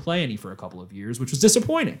they didn't play any for a couple of years, which was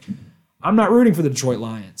disappointing. I'm not rooting for the Detroit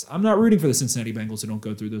Lions. I'm not rooting for the Cincinnati Bengals who don't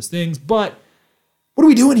go through those things. But what are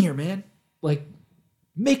we doing here, man?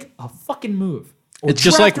 Make a fucking move. It's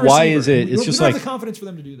just like, why is it? It's just we don't like have the confidence for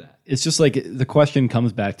them to do that. It's just like the question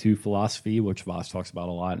comes back to philosophy, which Voss talks about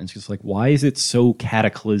a lot. And it's just like, why is it so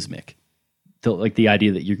cataclysmic? The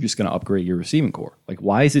idea that you're just going to upgrade your receiving core.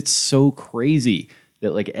 Why is it so crazy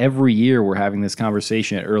that every year we're having this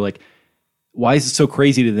conversation, or why is it so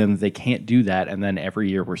crazy to them that they can't do that? And then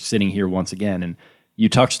every year we're sitting here once again. And you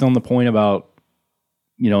touched on the point about,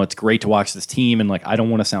 it's great to watch this team, and I don't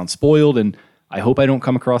want to sound spoiled, and I hope I don't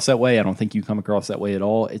come across that way. I don't think you come across that way at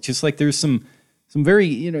all. It's just there's some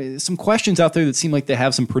very, some questions out there that seem like they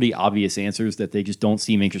have some pretty obvious answers that they just don't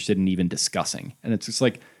seem interested in even discussing. And it's just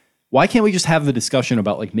why can't we just have the discussion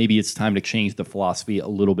about maybe it's time to change the philosophy a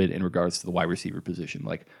little bit in regards to the wide receiver position?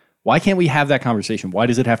 Why can't we have that conversation? Why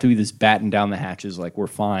does it have to be this batten down the hatches? We're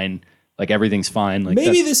fine. Everything's fine.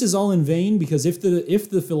 Maybe this is all in vain, because if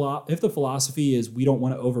the philosophy is we don't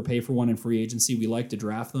want to overpay for one in free agency, we like to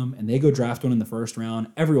draft them, and they go draft one in the first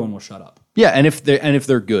round, everyone will shut up. Yeah, and if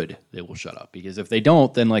they're good, they will shut up. Because if they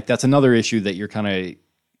don't, then that's another issue that you're kind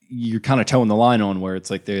of towing the line on, where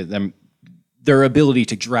it's their ability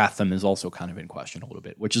to draft them is also kind of in question a little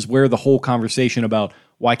bit, which is where the whole conversation about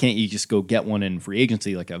why can't you just go get one in free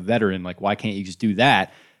agency like a veteran, why can't you just do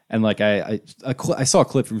that? And I saw a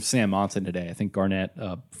clip from Sam Monson today. I think Garnett,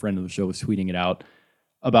 a friend of the show, was tweeting it out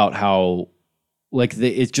about how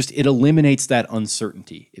it eliminates that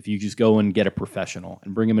uncertainty if you just go and get a professional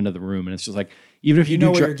and bring him into the room. And it's just even if you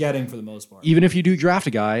know what you're getting for the most part. Even if you do draft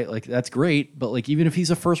a guy, that's great. But even if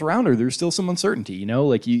he's a first rounder, there's still some uncertainty.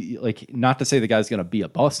 Not to say the guy's going to be a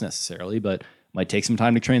bust necessarily, but might take some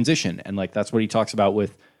time to transition. And that's what he talks about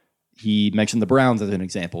with. He mentioned the Browns as an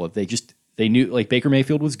example. If they knew Baker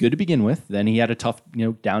Mayfield was good to begin with. Then he had a tough,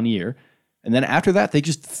 down year. And then after that, they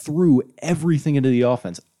just threw everything into the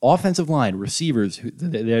offense. Offensive line, receivers,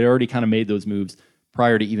 they had already kind of made those moves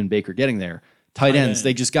prior to even Baker getting there. Tight ends,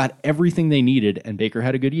 they just got everything they needed, and Baker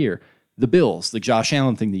had a good year. The Bills, the Josh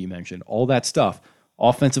Allen thing that you mentioned, all that stuff.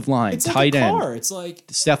 Offensive line, it's tight end. It's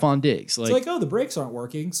Stephon Diggs. It's the brakes aren't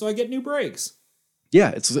working, so I get new brakes.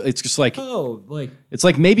 Yeah, it's just it's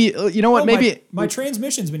maybe maybe my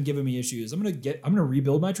transmission's been giving me issues. I'm gonna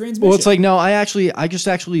rebuild my transmission. Well, it's no, I just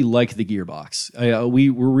actually like the gearbox.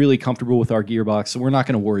 We're really comfortable with our gearbox, so we're not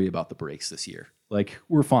going to worry about the brakes this year.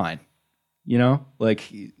 We're fine. No,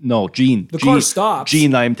 Gene. The car stops.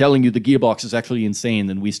 Gene, I'm telling you, the gearbox is actually insane.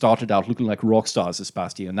 And we started out looking like rock stars this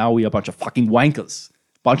past year. Now we are a bunch of fucking wankers,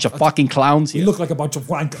 bunch of fucking clowns here. We look like a bunch of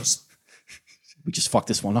wankers. We just fucked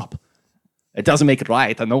this one up. It doesn't make it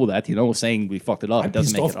right. I know that. Saying we fucked it up. It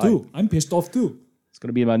doesn't make it right. I'm pissed off too. It's going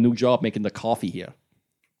to be my new job making the coffee here.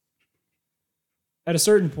 At a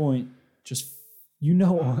certain point, just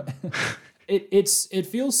it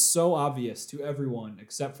feels so obvious to everyone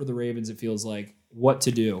except for the Ravens. It feels like what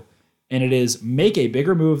to do, and it is make a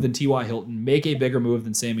bigger move than T.Y. Hilton, make a bigger move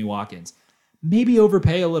than Sammy Watkins, maybe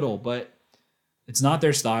overpay a little, but it's not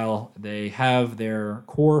their style. They have their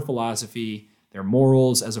core philosophy, their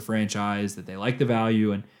morals as a franchise, that they like the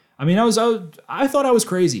value. And I thought I was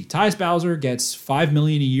crazy. Tyus Bowser gets $5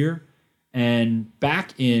 million a year, and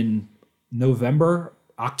back in November,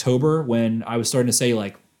 October, when I was starting to say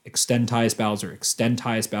extend Tyus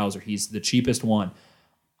Bowser, he's the cheapest one,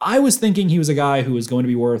 I was thinking he was a guy who was going to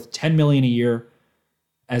be worth $10 million a year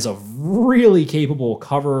as a really capable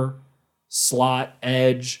cover, slot,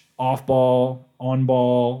 edge, off ball, on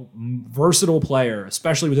ball, versatile player,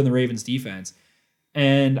 especially within the Ravens defense.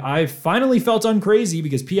 And I finally felt uncrazy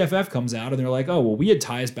because PFF comes out and they're like, oh, well, we had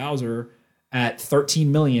Tyus Bowser at $13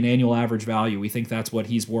 million annual average value. We think that's what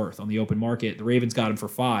he's worth on the open market. The Ravens got him for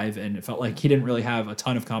 $5, and it felt like he didn't really have a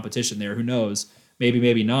ton of competition there. Who knows?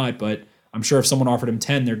 Maybe not. But I'm sure if someone offered him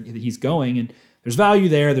 10, he's going. And there's value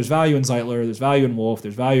there. There's value in Zeitler. There's value in Wolf.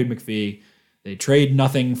 There's value in McPhee. They trade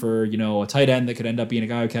nothing for, a tight end that could end up being a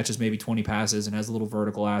guy who catches maybe 20 passes and has a little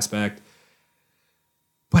vertical aspect.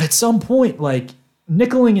 But at some point,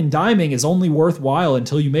 nickeling and diming is only worthwhile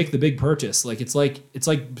until you make the big purchase. It's like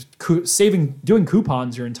doing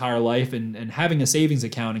coupons your entire life and having a savings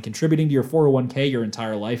account and contributing to your 401k your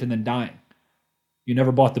entire life and then dying. You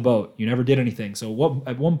never bought the boat. You never did anything. So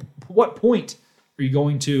what point are you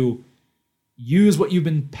going to use what you've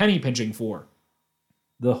been penny pinching for?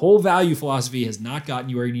 The whole value philosophy has not gotten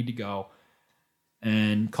you where you need to go.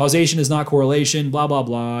 And causation is not correlation, blah, blah,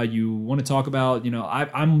 blah. You want to talk about,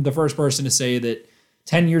 I'm the first person to say that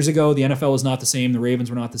 10 years ago, the NFL was not the same. The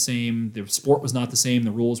Ravens were not the same. The sport was not the same.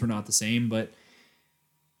 The rules were not the same. But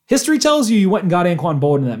history tells you went and got Anquan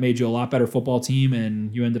Boldin. That made you a lot better football team,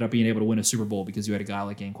 and you ended up being able to win a Super Bowl because you had a guy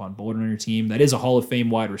like Anquan Boldin on your team. That is a Hall of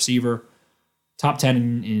Fame wide receiver. Top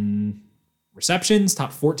 10 in receptions,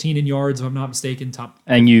 top 14 in yards, if I'm not mistaken.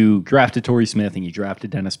 And you drafted Torrey Smith, and you drafted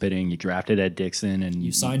Dennis Pitting, you drafted Ed Dixon, and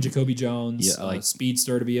you signed Jacoby Jones, a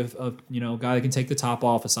speedster to be a guy that can take the top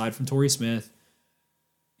off aside from Torrey Smith.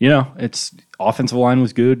 It's offensive line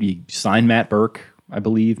was good. You signed Matt Burke, I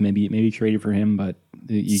believe. Maybe traded for him, but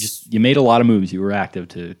you made a lot of moves. You were active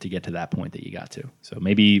to get to that point that you got to. So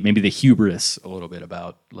maybe the hubris a little bit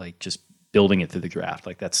about just building it through the draft.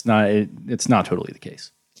 It's not totally the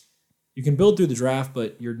case. You can build through the draft,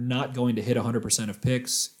 but you're not going to hit 100% of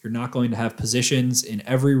picks. You're not going to have positions in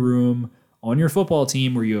every room on your football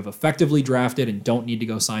team where you have effectively drafted and don't need to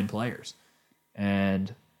go sign players.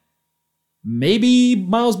 And maybe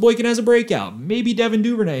Miles Boykin has a breakout. Maybe Devin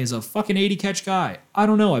Duvernay is a fucking 80-catch guy. I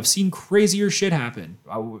don't know. I've seen crazier shit happen.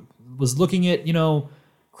 I was looking at,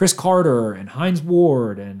 Chris Carter and Hines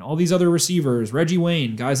Ward and all these other receivers, Reggie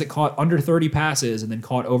Wayne, guys that caught under 30 passes and then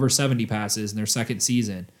caught over 70 passes in their second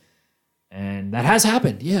season. And that has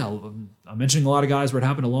happened. Yeah, I'm mentioning a lot of guys where it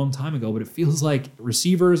happened a long time ago, but it feels like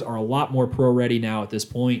receivers are a lot more pro-ready now at this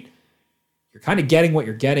point. You're kind of getting what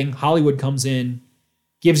you're getting. Hollywood comes in,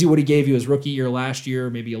 gives you what he gave you his rookie year last year,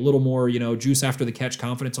 maybe a little more, juice after the catch,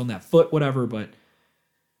 confidence on that foot, whatever. But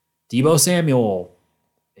Deebo Samuel,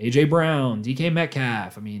 A.J. Brown, DK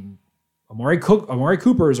Metcalf, Amari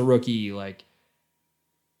Cooper is a rookie.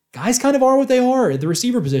 Guys kind of are what they are at the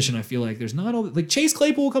receiver position. I feel like there's not all Chase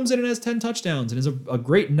Claypool comes in and has 10 touchdowns and is a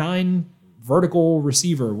great 9 vertical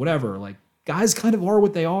receiver, whatever. Guys kind of are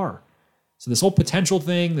what they are. So this whole potential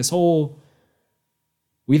thing, we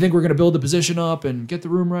think we're going to build the position up and get the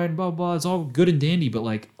room right and blah, blah, blah. It's all good and dandy,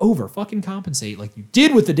 but over fucking compensate like you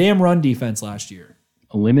did with the damn run defense last year.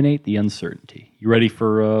 Eliminate the uncertainty. You ready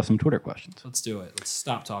for some Twitter questions? Let's do it. Let's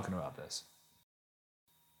stop talking about this.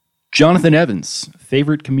 Jonathan Evans,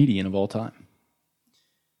 favorite comedian of all time.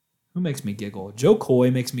 Who makes me giggle? Joe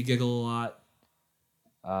Coy makes me giggle a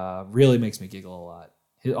lot. Really makes me giggle a lot.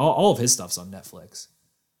 All of his stuff's on Netflix.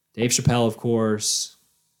 Dave Chappelle, of course.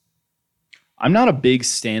 I'm not a big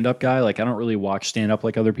stand-up guy. I don't really watch stand-up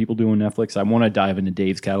like other people do on Netflix. I want to dive into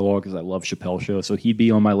Dave's catalog because I love Chappelle's show, so he'd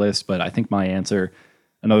be on my list. But I think my answer,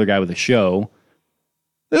 another guy with a show,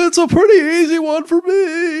 it's a pretty easy one for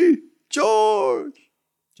me, George.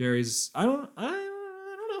 Jerry's. I don't know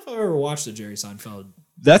if I've ever watched a Jerry Seinfeld.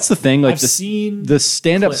 That's the thing. I've seen the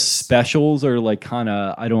stand-up clips. Specials are kind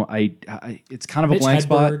of. It's kind of Mitch a blank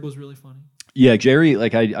spot. Hedberg was really funny. Yeah, Jerry.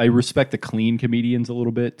 I respect the clean comedians a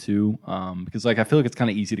little bit too, because I feel like it's kind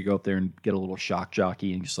of easy to go up there and get a little shock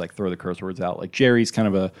jockey and just throw the curse words out. Jerry's kind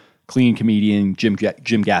of a clean comedian. Jim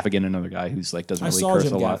Gaffigan, another guy who's doesn't really curse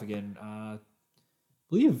Jim a lot. Gaffigan, I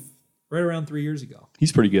believe right around 3 years ago.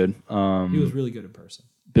 He's pretty good. He was really good in person.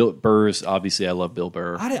 Bill Burr's obviously. I love Bill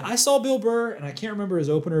Burr. I saw Bill Burr, and I can't remember his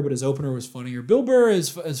opener, but his opener was funnier. Bill Burr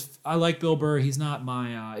is I like Bill Burr. He's not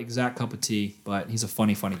my exact cup of tea, but he's a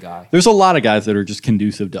funny guy. There's a lot of guys that are just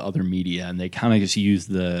conducive to other media, and they kind of just use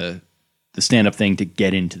the stand-up thing to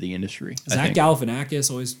get into the industry. Zach Galifianakis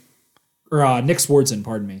always, or Nick Swardson,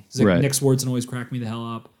 pardon me. Right. Nick Swardson always cracked me the hell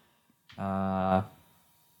up.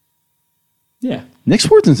 Yeah. Nick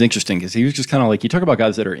Swardson's interesting because he was just kind of you talk about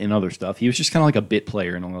guys that are in other stuff. He was just kind of a bit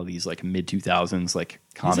player in all of these mid-2000s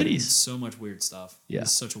comedies. He's in so much weird stuff. Yeah.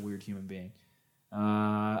 He's such a weird human being.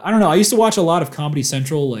 I don't know. I used to watch a lot of Comedy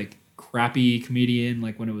Central, crappy comedian,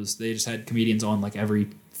 when they just had comedians on every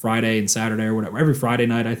Friday and Saturday or whatever. Every Friday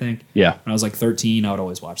night, I think. Yeah. When I was 13, I would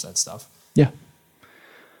always watch that stuff. Yeah.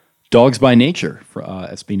 Dogs by Nature, for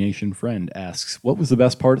SB Nation friend, asks, what was the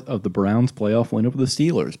best part of the Browns' playoff win over the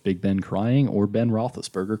Steelers? Big Ben crying or Ben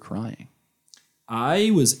Roethlisberger crying?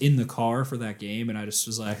 I was in the car for that game, and I just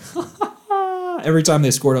was every time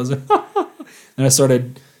they scored, I was and I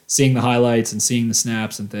started seeing the highlights and seeing the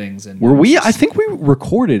snaps and things. And Were we? I think we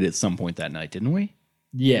recorded at some point that night, didn't we?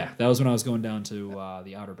 Yeah, that was when I was going down to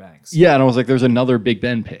the Outer Banks. Yeah, and I was like, "There's another Big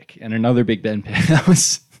Ben pick and another Big Ben pick." That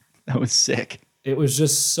was sick. It was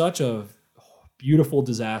just such a beautiful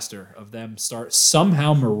disaster of them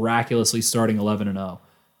somehow miraculously starting 11-0.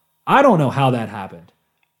 I don't know how that happened.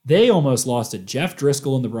 They almost lost to Jeff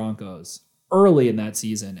Driscoll and the Broncos early in that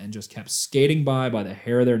season and just kept skating by the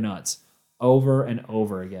hair of their nuts over and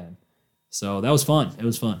over again. So that was fun. It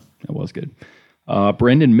was fun. That was good.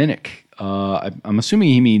 Brandon Minnick. I'm assuming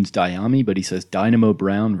he means Diami, but he says Dynamo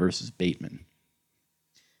Brown versus Bateman.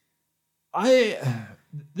 I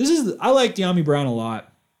like Diami Brown a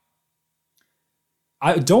lot.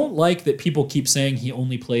 I don't like that people keep saying he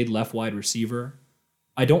only played left wide receiver.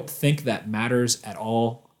 I don't think that matters at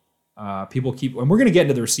all. People keep, and we're going to get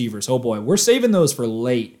into the receivers. Oh boy, we're saving those for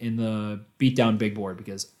late in the beatdown big board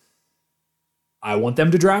because I want them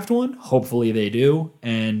to draft one. Hopefully they do.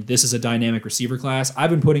 And this is a dynamic receiver class.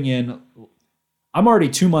 I'm already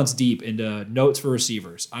 2 months deep into notes for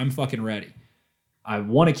receivers. I'm fucking ready. I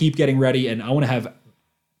want to keep getting ready, and I want to have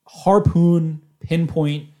harpoon,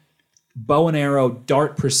 pinpoint, bow and arrow,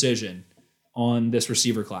 dart precision on this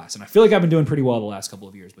receiver class. And I feel like I've been doing pretty well the last couple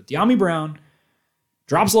of years. But Diami Brown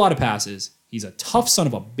drops a lot of passes. He's a tough son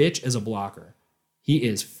of a bitch as a blocker. He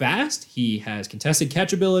is fast. He has contested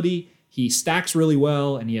catch ability. He stacks really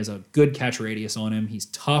well, and he has a good catch radius on him. He's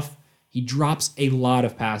tough. He drops a lot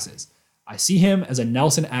of passes. I see him as a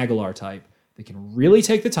Nelson Aguilar type that can really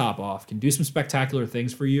take the top off, can do some spectacular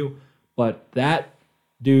things for you, but that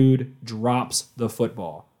dude drops the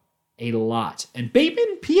football a lot. And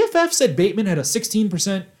Bateman, PFF said Bateman had a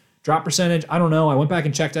 16% drop percentage. I don't know. I went back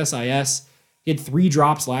and checked SIS. He had 3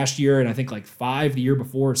 drops last year, and I think like 5 the year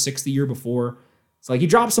before, 6 the year before. It's like he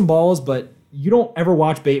dropped some balls, but you don't ever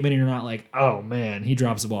watch Bateman and you're not like, oh man, he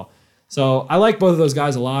drops the ball. So I like both of those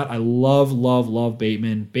guys a lot. I love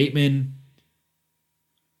Bateman. Bateman,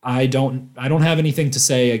 I don't have anything to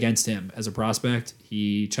say against him as a prospect.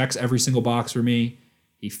 He checks every single box for me.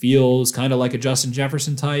 He feels kind of like a Justin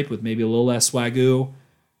Jefferson type with maybe a little less swagoo.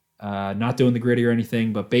 Not doing the gritty or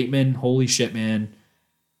anything, but Bateman, holy shit, man.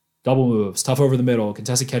 Double moves, tough over the middle,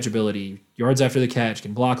 contested catch ability, yards after the catch,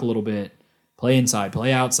 can block a little bit, play inside,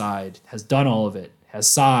 play outside, has done all of it, has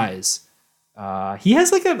size. He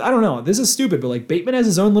has like I don't know, this is stupid, but like Bateman has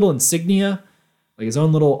his own little insignia, like his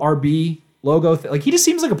own little RB logo. Like he just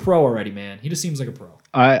seems like a pro already, man. He just seems like a pro.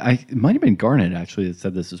 It might have been Garnett actually that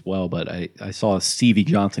said this as well, but I saw a Stevie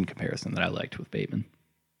Johnson comparison that I liked with Bateman.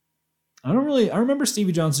 I remember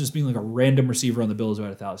Stevie Johnson just being like a random receiver on the Bills who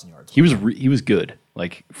had 1,000 yards. He was good.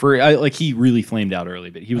 He really flamed out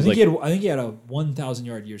early, but he was I think he had a 1,000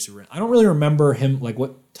 yard year super. I don't really remember him like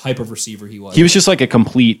what type of receiver he was. He was just like a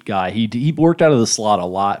complete guy. He worked out of the slot a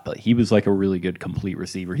lot, but he was like a really good complete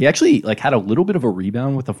receiver. He actually like had a little bit of a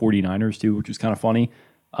rebound with the 49ers too, which was kind of funny.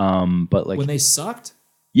 But like when they sucked.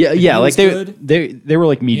 Yeah, like they were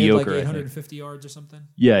like mediocre. He had like 850 yards or something.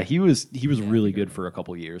 Yeah, he was really good for a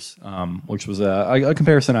couple years, which was a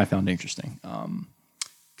comparison I found interesting.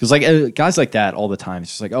 Because like guys like that all the time,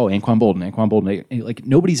 it's just like, oh, Anquan Bolden. Like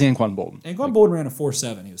nobody's Anquan Bolden. Anquan Bolden ran a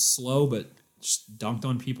 4.7. He was slow, but just dunked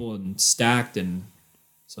on people and stacked, and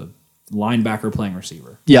so linebacker playing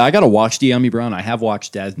receiver. Yeah, I got to watch Diami Brown. I have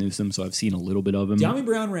watched Daz Newsome, so I've seen a little bit of him. Diami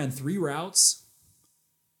Brown ran 3 routes.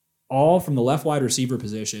 All from the left wide receiver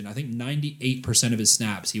position. I think 98% of his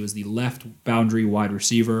snaps, he was the left boundary wide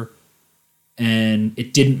receiver. And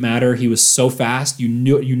it didn't matter. He was so fast. You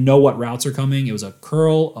know what routes are coming. It was a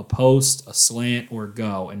curl, a post, a slant, or a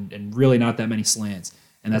go. And really not that many slants.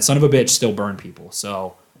 And that son of a bitch still burned people.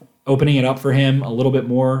 So opening it up for him a little bit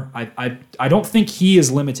more. I don't think he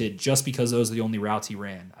is limited just because those are the only routes he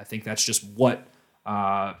ran. I think that's just what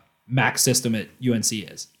Mac's system at UNC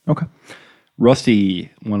is. Okay.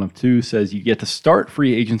 Rusty, 1 of 2, says you get to start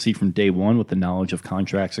free agency from day one with the knowledge of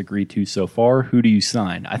contracts agreed to so far. Who do you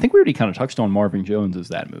sign? I think we already kind of touched on Marvin Jones as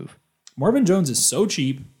that move. Marvin Jones is so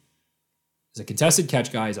cheap. He's a contested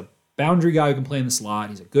catch guy. He's a boundary guy who can play in the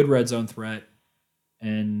slot. He's a good red zone threat.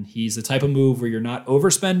 And he's the type of move where you're not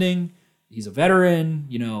overspending. He's a veteran.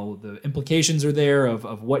 You know, the implications are there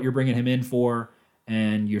of what you're bringing him in for.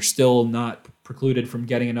 And you're still not precluded from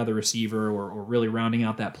getting another receiver or really rounding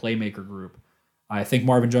out that playmaker group. I think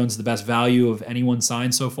Marvin Jones is the best value of anyone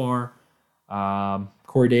signed so far.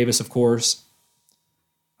 Corey Davis, of course.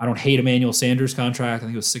 I don't hate Emmanuel Sanders' contract. I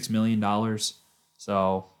think it was $6 million.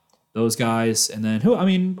 So those guys. And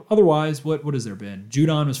then otherwise, what has there been?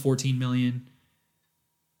 Judon was $14 million.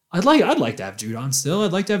 I'd like to have Judon still.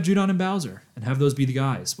 I'd like to have Judon and Bowser and have those be the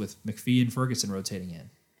guys with McPhee and Ferguson rotating in.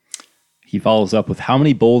 He follows up with, how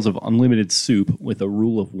many bowls of unlimited soup with a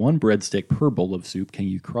rule of 1 breadstick per bowl of soup can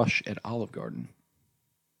you crush at Olive Garden?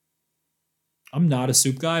 I'm not a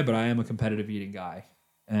soup guy, but I am a competitive eating guy.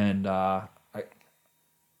 And how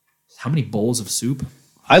many bowls of soup?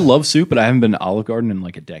 I love soup, but I haven't been to Olive Garden in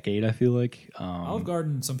like a decade, I feel like. Olive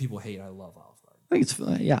Garden, some people hate. I love Olive Garden. I think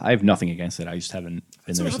it's, yeah, I have nothing against it. I just haven't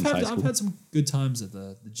been there since high school. I've had some good times at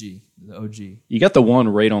the OG. You got the one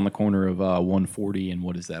right on the corner of 140 and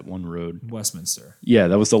what is that one road? Westminster. Yeah,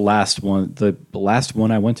 that was the last one. The last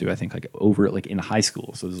one I went to, I think, like over like in high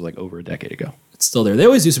school. So this is like over a decade ago. It's still there. They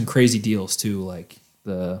always do some crazy deals too, like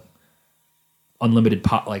the unlimited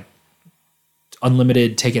pot, like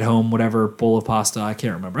unlimited take it home, whatever bowl of pasta. I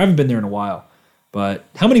can't remember. I haven't been there in a while. But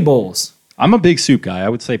how many bowls? I'm a big soup guy. I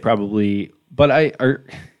would say probably. But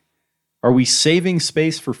are we saving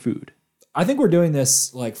space for food? I think we're doing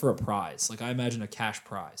this like for a prize. Like I imagine a cash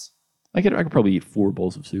prize. I could probably eat 4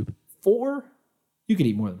 bowls of soup. 4? You could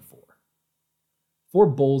eat more than 4. 4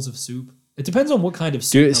 bowls of soup. It depends on what kind of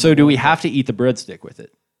soup. Do we have to eat the breadstick with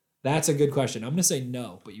it? That's a good question. I'm going to say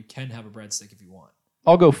no, but you can have a breadstick if you want.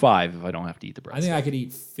 I'll go 5 if I don't have to eat the breadstick. I think I could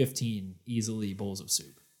eat 15 easily bowls of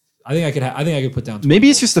soup. I think I could put down 20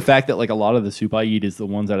 Maybe it's bowls. just the fact that like a lot of the soup I eat is the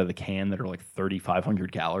ones out of the can that are like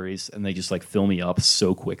 3,500 calories and they just like fill me up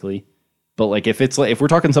so quickly. But like if we're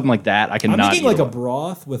talking something like that, I can I'm not thinking eat like a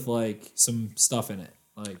broth with like some stuff in it.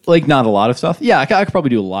 Like not a lot of stuff. Yeah, I could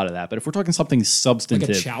probably do a lot of that. But if we're talking something substantive,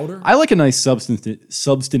 like a chowder? I like a nice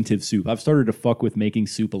substantive soup. I've started to fuck with making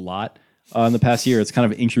soup a lot in the past year. It's kind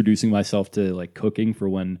of introducing myself to like cooking for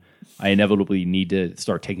when I inevitably need to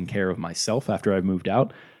start taking care of myself after I've moved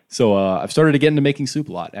out. So I've started to get into making soup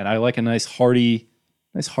a lot, and I like a nice hearty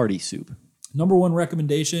soup. Number 1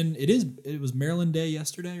 recommendation. It was Maryland Day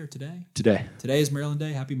yesterday or today? Today is Maryland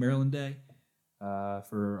Day. Happy Maryland Day.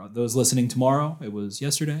 For those listening tomorrow, it was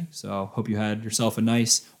yesterday. So hope you had yourself a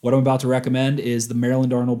nice. What I'm about to recommend is the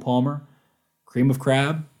Maryland Arnold Palmer cream of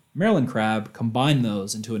crab, Maryland crab. Combine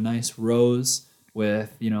those into a nice rose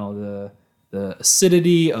with the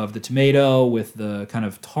acidity of the tomato with the kind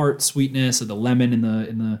of tart sweetness of the lemon in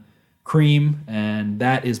the cream, and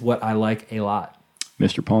that is what I like a lot.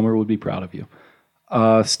 Mr. Palmer would be proud of you.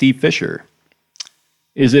 Steve Fisher.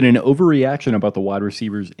 Is it an overreaction about the wide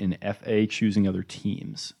receivers in FA choosing other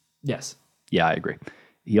teams? Yes. Yeah, I agree.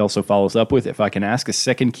 He also follows up with, if I can ask a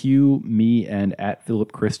second cue, me and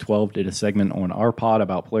 @PhilipChris12 did a segment on our pod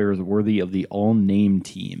about players worthy of the all-name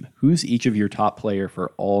team. Who's each of your top player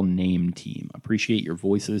for all-name team? Appreciate your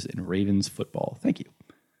voices in Ravens football. Thank you.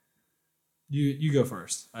 You go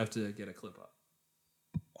first. I have to get a clip up.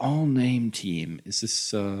 All-name team. Is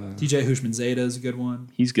this... TJ Hushman-Zeta is a good one.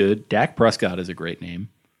 He's good. Dak Prescott is a great name.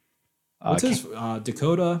 What's his...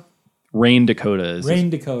 Dakota... Rain Dakota is Rain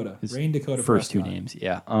Dakota first Prescott. 2 names.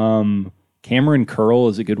 Yeah. Cameron Curl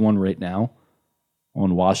is a good one right now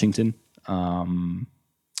on Washington. I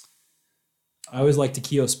always like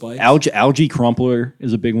Takeo Spikes. Algie Crumpler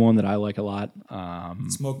is a big one that I like a lot.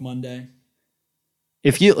 Smoke Monday.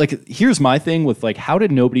 If you like, here's my thing with like, how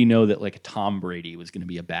did nobody know that like Tom Brady was going to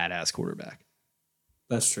be a badass quarterback?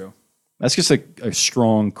 That's true. That's just a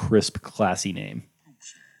strong, crisp, classy name.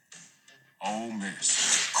 Ole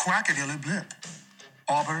Miss, Quackadilly Blip,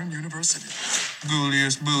 Auburn University,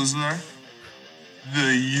 Julius Boozler,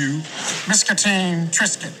 the U, Miskatine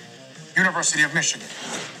Triskin, University of Michigan,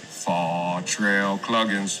 Fall Trail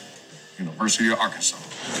Cluggins, University of Arkansas,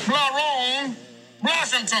 Blarone,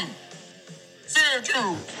 Washington,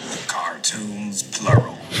 CHU, cartoons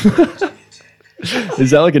plural. Is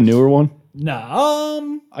that like a newer one?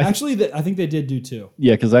 No, actually, I think they did do 2.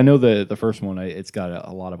 Yeah, because I know the first one, it's got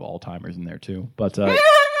a lot of Alzheimer's in there too. But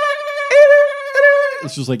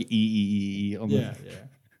it's just like E. Yeah.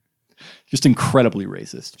 Just incredibly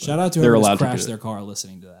racist. Shout out to they're whoever's allowed to crashed do their it. car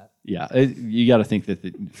listening to that. Yeah, you got to think that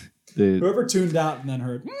the Whoever tuned out and then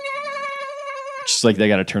heard. just like they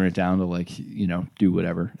got to turn it down to like do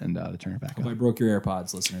whatever and turn it back Hope up. I broke your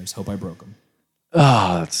AirPods, listeners. Hope I broke them.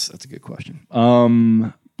 That's a good question.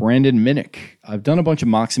 Brandon Minnick. I've done a bunch of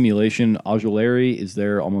mock simulation. Ojulari is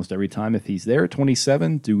there almost every time. If he's there at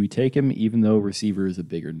 27, do we take him even though receiver is a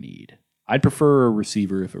bigger need? I'd prefer a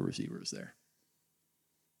receiver if a receiver is there.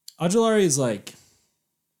 Ojulari is like,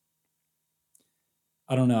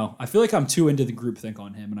 I don't know. I feel like I'm too into the groupthink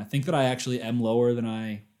on him, and I think that I actually am lower than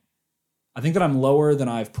I think that I'm lower than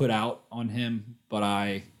I've put out on him, but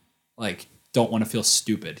I like don't want to feel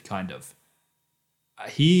stupid, kind of.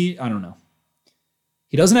 I don't know.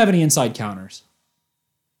 He doesn't have any inside counters.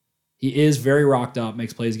 He is very rocked up,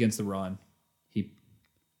 makes plays against the run. He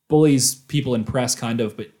bullies people in press, kind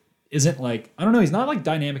of, but isn't like, I don't know, he's not like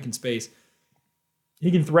dynamic in space.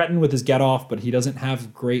 He can threaten with his get off, but he doesn't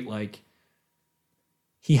have great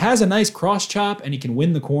he has a nice cross chop and he can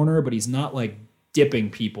win the corner, but he's not like dipping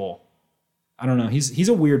people. I don't know. He's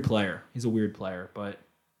a weird player. He's a weird player, but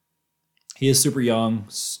he is super young,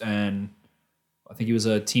 and I think he was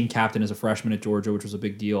a team captain as a freshman at Georgia, which was a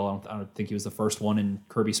big deal. I don't think he was the first one in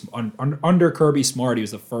under Kirby Smart. He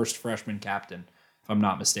was the first freshman captain, if I'm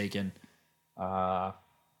not mistaken. Yeah,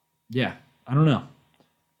 I don't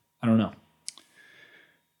know.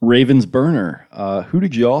 Ravens burner. Who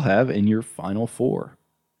did y'all have in your Final Four?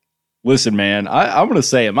 Listen, man, I'm going to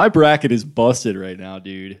say it. My bracket is busted right now,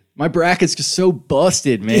 dude. My bracket's just so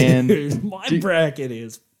busted, man. Dude, bracket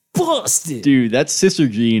is busted. Dude, that Sister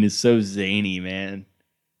Jean is so zany, man.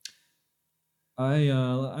 I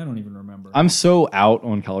don't even remember. I'm so out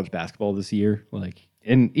on college basketball this year.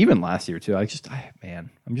 And even last year, too. I'm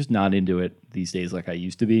just not into it these days like I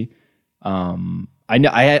used to be. I know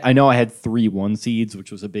I had 3 1 seeds,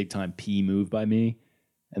 which was a big time P move by me.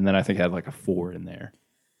 And then I think I had a 4 in there.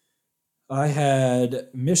 I had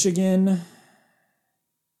Michigan,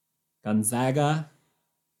 Gonzaga,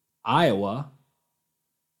 Iowa,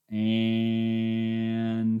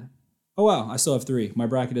 and I still have 3. My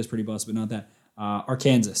bracket is pretty busted, but not that.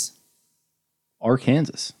 Arkansas.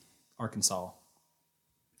 Arkansas.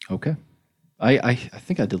 Okay. I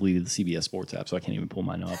think I deleted the CBS Sports app, so I can't even pull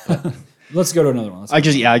mine up. But let's go to another one.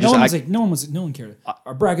 No one cared.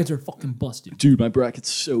 Our brackets are fucking busted. Dude, my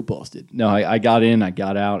bracket's so busted. No, I got in, I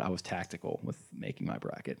got out. I was tactical with making my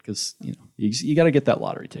bracket because you got to get that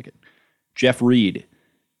lottery ticket. Jeff Reed,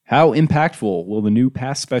 how impactful will the new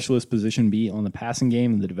pass specialist position be on the passing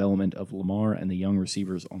game and the development of Lamar and the young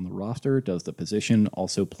receivers on the roster? Does the position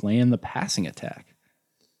also plan the passing attack?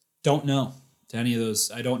 Don't know. To any of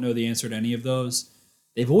those, I don't know the answer to any of those.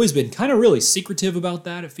 They've always been kind of really secretive about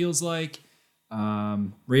that, it feels like.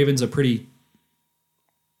 Ravens a pretty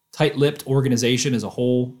tight-lipped organization as a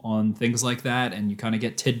whole on things like that, and you kind of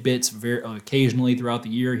get tidbits very occasionally throughout the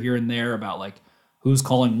year here and there about who's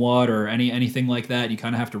calling what or anything like that. You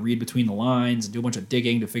kind of have to read between the lines and do a bunch of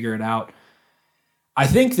digging to figure it out. I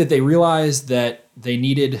think that they realized that they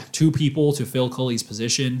needed 2 people to fill Culley's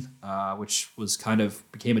position, which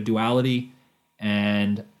became a duality.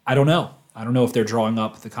 And I don't know. I don't know if they're drawing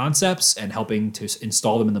up the concepts and helping to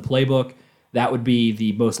install them in the playbook. That would be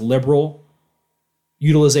the most liberal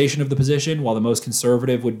utilization of the position, while the most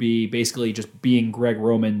conservative would be basically just being Greg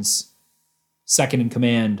Roman's second in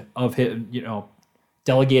command of him,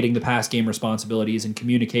 delegating the pass game responsibilities and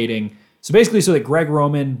communicating. So basically so that Greg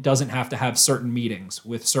Roman doesn't have to have certain meetings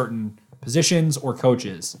with certain positions or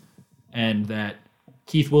coaches, and that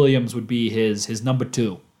Keith Williams would be his number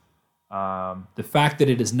 2. The fact that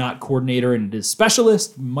it is not coordinator and it is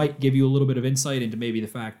specialist might give you a little bit of insight into maybe the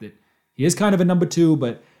fact that he is kind of a number 2,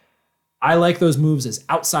 but I like those moves as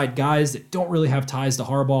outside guys that don't really have ties to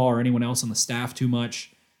Harbaugh or anyone else on the staff too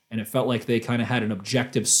much. And it felt like they kind of had an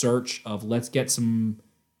objective search of let's get some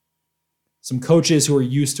coaches who are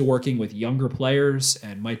used to working with younger players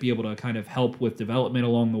and might be able to kind of help with development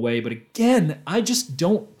along the way. But again, I just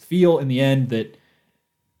don't feel in the end that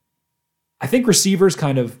I think receivers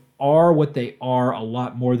kind of are what they are a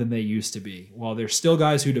lot more than they used to be. While there's still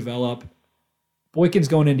guys who develop, Boykin's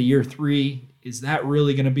going into year 3. Is that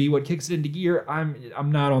really going to be what kicks it into gear?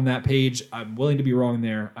 I'm not on that page. I'm willing to be wrong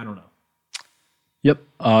there. I don't know. Yep.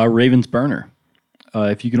 Ravens burner.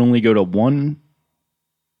 If you can only go to 1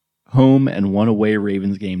 home and 1 away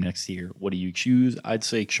Ravens game next year, what do you choose? I'd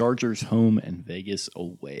say Chargers home and Vegas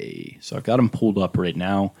away. So I've got them pulled up right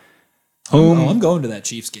now. Home. I'm going to that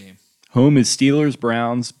Chiefs game. Home is Steelers,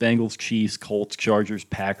 Browns, Bengals, Chiefs, Colts, Chargers,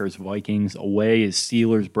 Packers, Vikings. Away is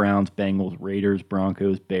Steelers, Browns, Bengals, Raiders,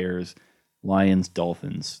 Broncos, Bears, Lions,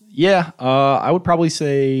 Dolphins. Yeah, I would probably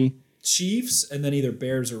say Chiefs and then either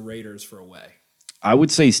Bears or Raiders for away. I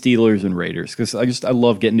would say Steelers and Raiders because I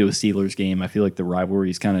love getting to a Steelers game. I feel like the rivalry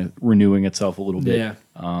is kind of renewing itself a little bit. Yeah.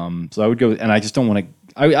 So I would go, and I just don't want to.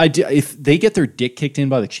 If they get their dick kicked in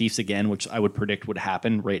by the Chiefs again, which I would predict would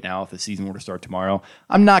happen right now if the season were to start tomorrow,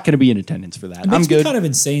 I'm not going to be in attendance for that. It makes I'm good. me kind of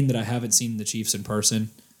insane that I haven't seen the Chiefs in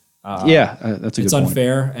person. That's a good point. It's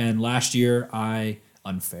unfair. And last year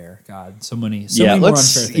unfair. God, so many more unfair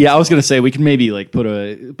things. Yeah, I was going to say we can maybe put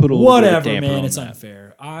a little whatever, bit of man. on It's that.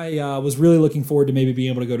 unfair. I was really looking forward to maybe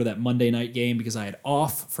being able to go to that Monday night game because I had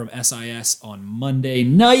off from SIS on Monday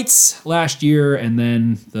nights last year, and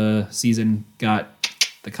then the season got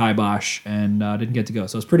the kibosh and didn't get to go.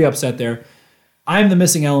 So I was pretty upset there. I'm the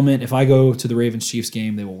missing element. If I go to the Ravens-Chiefs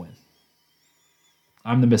game, they will win.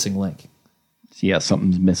 I'm the missing link. Yeah,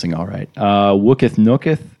 something's missing. All right. Wooketh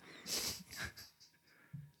Nooketh.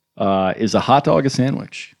 Is a hot dog a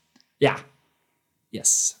sandwich? Yeah.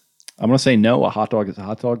 Yes. I'm going to say no, a hot dog is a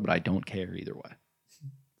hot dog, but I don't care either way.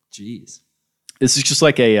 Jeez. This is just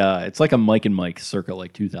like it's like a Mike and Mike circa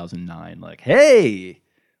like 2009. Like, hey,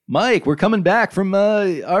 Mike, we're coming back from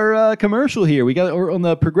our commercial here. We got on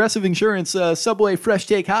the Progressive Insurance Subway Fresh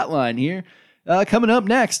Take Hotline here. Coming up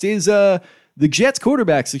next is the Jets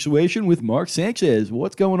quarterback situation with Mark Sanchez.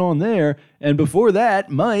 What's going on there? And before that,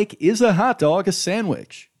 Mike, is a hot dog a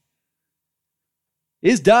sandwich?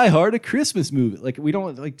 Is Die Hard a Christmas movie? Like, we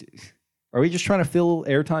don't like. Are we just trying to fill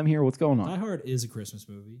airtime here? What's going on? Die Hard is a Christmas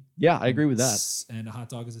movie. Yeah, I agree with that. And a hot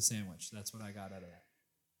dog is a sandwich. That's what I got out of that.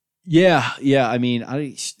 Yeah. I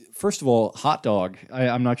mean, first of all, hot dog.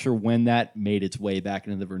 I'm not sure when that made its way back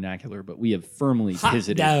into the vernacular, but we have firmly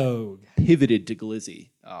pivoted to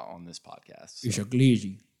glizzy on this podcast. It's a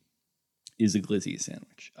glizzy. Is a glizzy a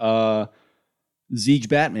sandwich? Zeeg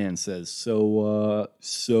Batman says, so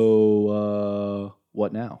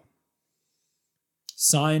what now?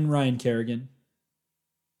 Sign Ryan Kerrigan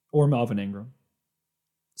or Melvin Ingram.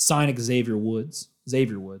 Sign Xavier Woods.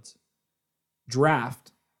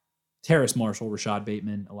 Draft Terrace Marshall, Rashad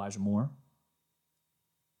Bateman, Elijah Moore.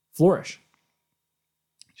 Flourish.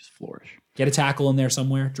 Just flourish. Get a tackle in there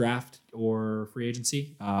somewhere, draft or free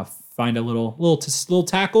agency. Find a little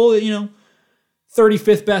tackle,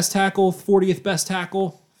 35th best tackle, 40th best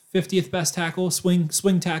tackle, 50th best tackle,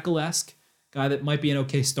 swing tackle-esque. Guy that might be an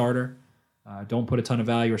okay starter. Don't put a ton of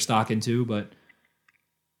value or stock into, but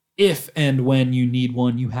if and when you need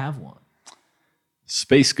one, you have one.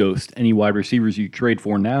 Space Ghost, any wide receivers you trade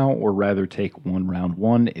for now or rather take one round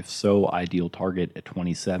one? If so, ideal target at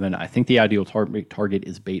 27. I think the ideal target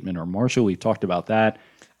is Bateman or Marshall. We've talked about that.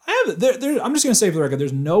 I'm just going to say for the record,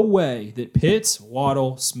 there's no way that Pitts,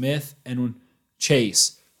 Waddle, Smith, and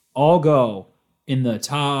Chase all go in the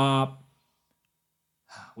top.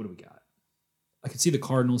 What do we got? I could see the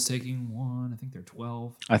Cardinals taking one. I think they're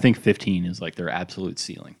 12. I think 15 is like their absolute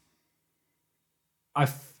ceiling.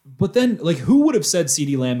 But then, who would have said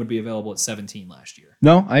CeeDee Lamb would be available at 17 last year?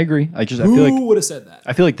 No, I agree. I feel like who would have said that?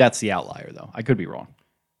 I feel like that's the outlier, though. I could be wrong.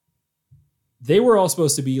 They were all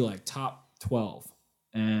supposed to be top 12,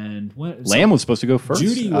 and Lamb was supposed to go first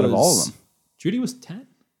out of all of them. Judy was 10,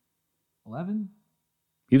 11.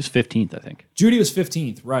 He was 15th, I think. Judy was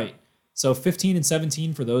 15th, right? So 15 and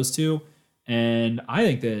 17 for those two, and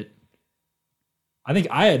I think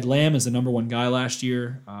I had Lamb as the number one guy last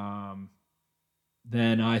year.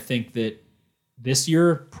 Then I think that this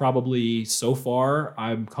year, probably so far,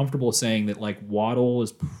 I'm comfortable saying that Waddle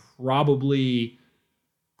is probably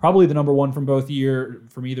the number one from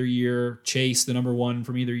either year. Chase the number one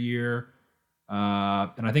from either year,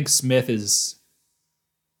 and I think Smith is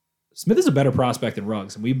a better prospect than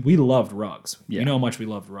Ruggs, and we loved Ruggs. Yeah. You know how much we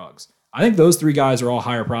loved Ruggs. I think those three guys are all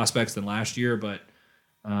higher prospects than last year, but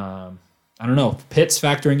I don't know. Pitts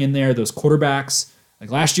factoring in there, those quarterbacks.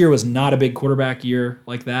 Last year was not a big quarterback year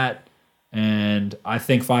like that, and I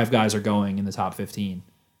think 5 guys are going in the top 15.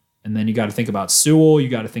 And then you got to think about Sewell, you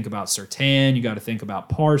got to think about Surtain, you got to think about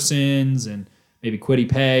Parsons, and maybe Kwity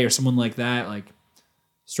Paye or someone like that.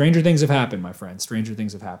 Stranger things have happened, my friend. Stranger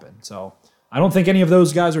things have happened. So I don't think any of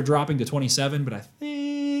those guys are dropping to 27, but I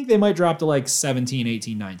think they might drop to 17,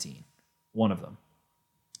 18, 19. One of them.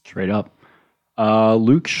 Straight up.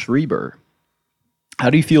 Luke Schreiber. How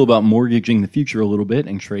do you feel about mortgaging the future a little bit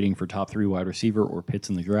and trading for top 3 wide receiver or Pitts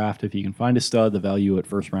in the draft? If you can find a stud, the value at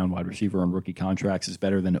first-round wide receiver on rookie contracts is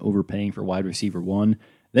better than overpaying for wide receiver 1.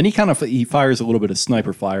 Then he fires a little bit of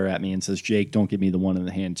sniper fire at me and says, Jake, don't give me the 1 in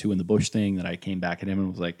the hand, 2 in the bush thing. That I came back at him and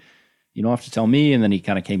was like, you don't have to tell me. And then he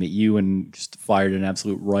kind of came at you and just fired an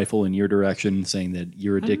absolute rifle in your direction, saying that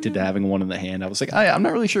you're addicted to having 1 in the hand. I was like, I'm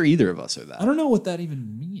not really sure either of us are that. I don't know what that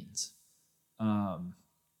even means. I'm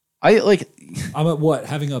at what?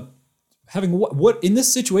 Having what in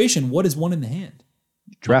this situation, what is 1 in the hand?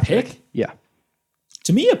 Draft pick? pick? Yeah.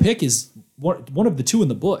 To me, a pick is one of the 2 in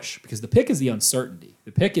the bush, because the pick is the uncertainty.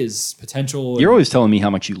 The pick is potential. You're always telling me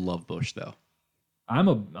how much you love Bush, though. I'm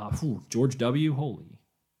a George W.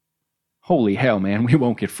 Holy hell, man! We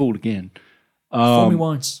won't get fooled again. Fool me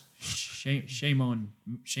once, shame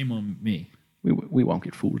on me. We won't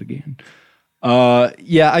get fooled again.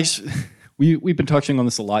 We've been touching on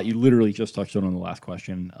this a lot. You literally just touched on the last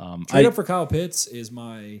question. Trade up for Kyle Pitts is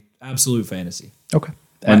my absolute fantasy. Okay.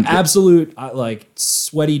 And absolute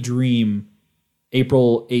sweaty dream.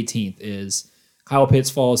 April 18th is Kyle Pitts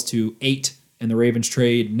falls to 8 in the Ravens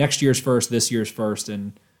trade. Next year's first, this year's first,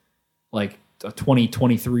 and a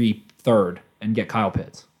 2023 third, and get Kyle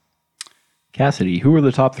Pitts. Cassidy, who are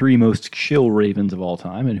the top 3 most chill Ravens of all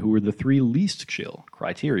time, and who are the 3 least chill?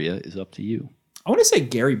 Criteria is up to you. I want to say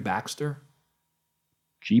Gary Baxter.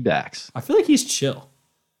 G-backs. I feel like he's chill.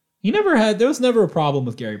 There was never a problem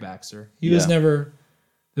with Gary Baxter. There was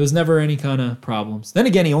never any kind of problems. Then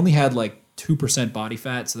again, he only had like 2% body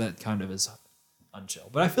fat, so that kind of is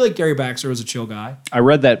unchill. But I feel like Gary Baxter was a chill guy. I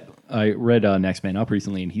read Next Man Up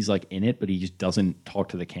recently, and he's like in it, but he just doesn't talk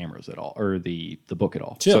to the cameras at all, or the book at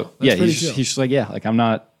all. Chill. So, That's pretty he's chill. just like, yeah, like I'm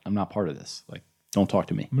not part of this. Like, don't talk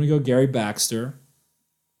to me. I'm gonna go Gary Baxter.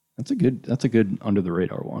 That's a good under the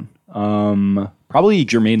radar one. Probably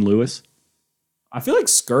Jermaine Lewis. I feel like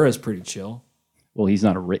Skur is pretty chill. Well, he's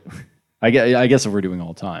not I guess if we're doing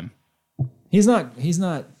all time. He's not.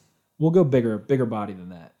 We'll go bigger body than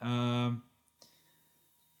that.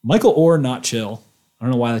 Michael Orr, not chill. I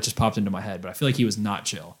don't know why that just popped into my head, but I feel like he was not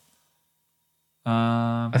chill.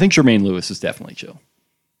 I think Jermaine Lewis is definitely chill.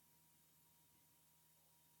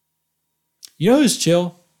 You know who's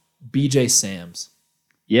chill? BJ Sams.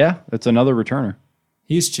 Yeah, that's another returner.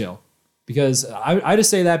 He's chill. Because I just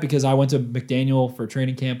say that because I went to McDaniel for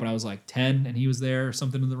training camp when I was like 10 and he was there or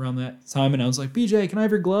something around that time. And I was like, BJ, can I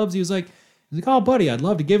have your gloves? He was like, oh, buddy, I'd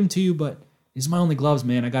love to give them to you, but these are my only gloves,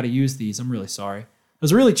 man. I got to use these. I'm really sorry. It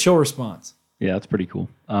was a really chill response. Yeah, that's pretty cool.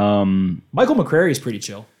 Michael McCrary is pretty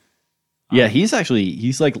chill. Yeah, he's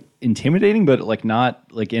like intimidating, but like not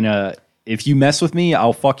like in a, if you mess with me,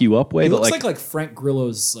 I'll fuck you up way. He but looks like Frank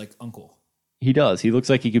Grillo's like uncle. He does. He looks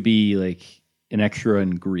like he could be like an extra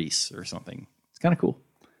in Grease or something. It's kind of cool.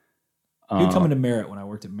 He would come into Merritt when I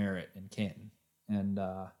worked at Merritt in Canton, and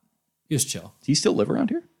he was chill. Does he still live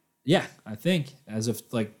around here? Yeah, I think as of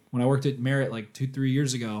like when I worked at Merritt like 2-3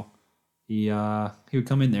 years ago, he would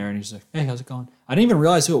come in there and he's like, "Hey, how's it going?" I didn't even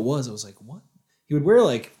realize who it was. I was like, "What?" He would wear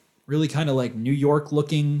like really kind of like New York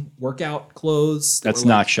looking workout clothes. That's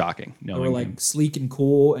not shocking. They were like sleek and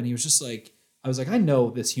cool, and he was just like, I was like, I know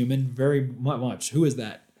this human very much. Who is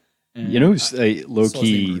that? And you know who's low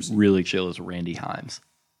key really chill is Randy Himes.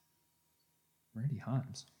 Randy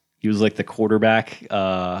Himes. He was like the quarterback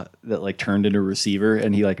that like turned into a receiver,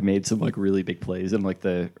 and he like made some like really big plays in like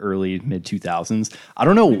the early mid 2000s. I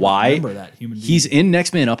don't know why. Remember that human being. He's in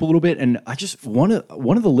Next Man Up a little bit, and I just one of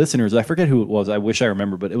the listeners, I forget who it was. I wish I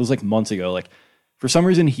remember, but it was like months ago. Like for some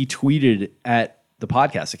reason, he tweeted at the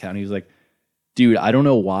podcast account. He was like, "Dude, I don't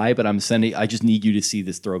know why, but I just need you to see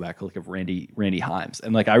this throwback clip of Randy Himes."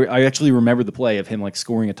 And like I actually remember the play of him like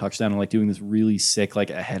scoring a touchdown and like doing this really sick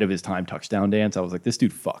like ahead of his time touchdown dance. I was like, this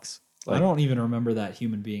dude fucks. Like, I don't even remember that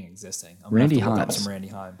human being existing. I'm Randy gonna have to look up Himes. some Randy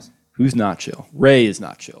Himes. Who's not chill? Ray is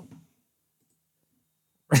not chill.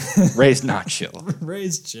 Ray's not chill.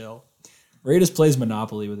 Ray's chill. Ray just plays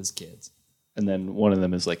Monopoly with his kids. And then one of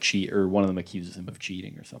them is like one of them accuses him of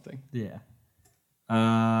cheating or something. Yeah.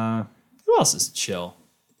 Who else is chill?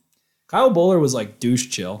 Kyle Bowler was like douche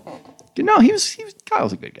chill. No,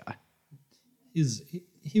 Kyle's a good guy.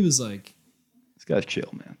 He was like, This guy's chill,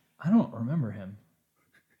 man. I don't remember him.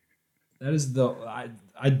 That is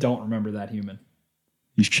I don't remember that human.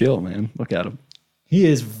 He's chill, man. Look at him. He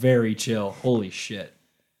is very chill. Holy shit.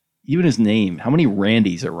 Even his name. How many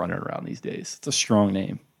Randys are running around these days? It's a strong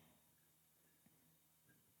name.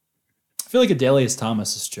 I feel like Adelius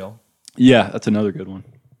Thomas is chill. Yeah, that's another good one.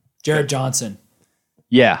 Jared Johnson.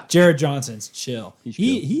 Yeah. Jared Johnson's chill. He's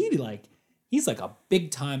He's like a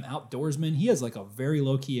big time outdoorsman. He has like a very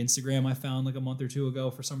low key Instagram I found like a month or two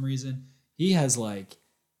ago for some reason. He has like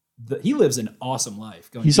he lives an awesome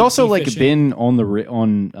life. He's also like been on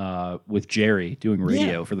with Jerry doing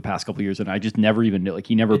radio for the past couple of years, and I just never even knew. Like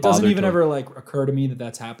he never. It doesn't even ever like occur to me that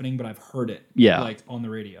that's happening, but I've heard it. Yeah, like on the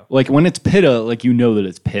radio. Like when it's Pitta, like you know that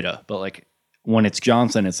it's Pitta, but like when it's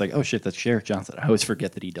Johnson, it's like, oh shit, that's Sheriff Johnson. I always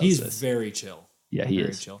forget that he does this. He's very chill. Yeah, he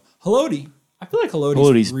is. Chill. Haloti. I feel like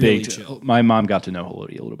Halodi's really big. Chill. My mom got to know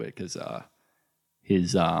Haloti a little bit because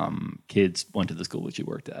his kids went to the school that she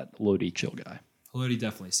worked at. Haloti, chill guy. Haloti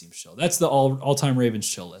definitely seems chill. That's the all-time Ravens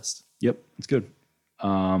chill list. Yep, it's good.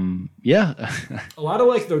 Yeah. A lot of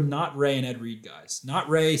like the not Ray and Ed Reed guys. Not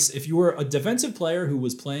Ray. If you were a defensive player who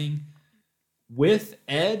was playing with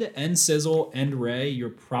Ed and Sizzle and Ray, you're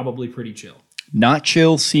probably pretty chill. Not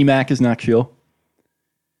chill. C-Mac is not chill.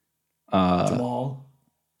 Jamal's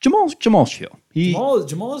chill.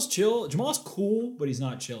 Jamal is chill. Jamal's cool, but he's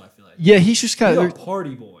not chill, I feel like. Yeah, he's just kind of a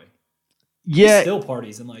party boy. Yeah. He still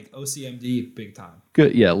parties in like OCMD big time.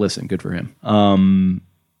 Good. Yeah, listen, good for him.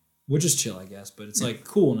 Which is chill, I guess, but it's like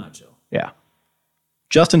cool, not chill. Yeah.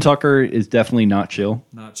 Justin Tucker is definitely not chill.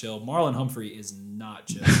 Not chill. Marlon Humphrey is not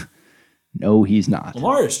chill. No, he's not.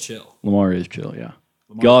 Lamar is chill. Lamar is chill, yeah.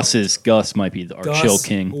 Gus might be our chill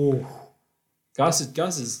king. Ooh. Gus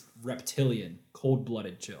is reptilian,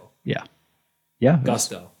 cold-blooded chill. Yeah. Yeah.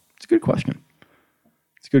 Gusto. It's a good question.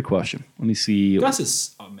 Let me see. Gus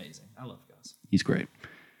is amazing. I love Gus. He's great.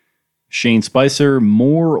 Shane Spicer,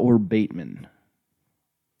 Moore or Bateman?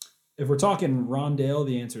 If we're talking Rondale,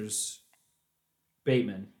 the answer's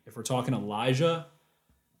Bateman. If we're talking Elijah,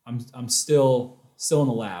 I'm still in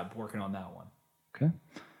the lab working on that one. Okay.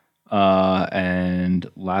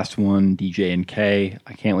 And last one, DJ and K.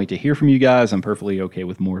 I can't wait to hear from you guys. I'm perfectly okay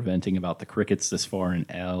with more venting about the Crickets this far in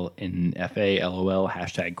FA, LOL,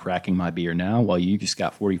 hashtag cracking my beer now. Well, you just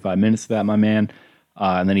got 45 minutes of that, my man.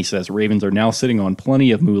 And then he says, Ravens are now sitting on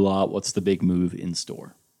plenty of moolah. What's the big move in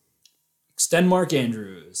store? Extend Mark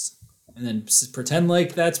Andrews. And then pretend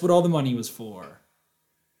like that's what all the money was for.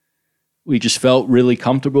 We just felt really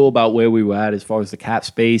comfortable about where we were at as far as the cap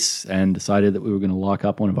space and decided that we were going to lock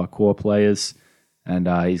up one of our core players. And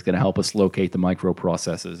he's going to help us locate the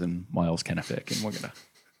microprocessors in Miles Kennefic. And we're going to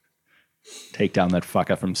take down that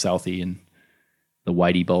fucker from Southie and the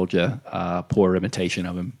Whitey Bulger, poor imitation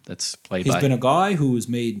of him that's played by. He's been a guy who's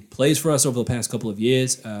made plays for us over the past couple of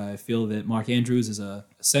years. I feel that Mark Andrews is a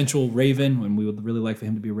essential Raven, and we would really like for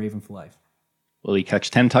him to be a Raven for life. Will he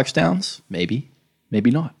catch 10 touchdowns? Maybe.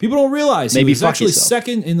 Maybe not. People don't realize Maybe he was actually yourself.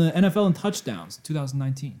 second in the NFL in touchdowns in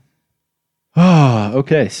 2019.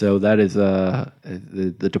 Okay, so that is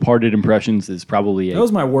the Departed Impressions is probably That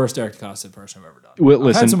was my worst Eric DeCosta impression I've ever done. Well, I've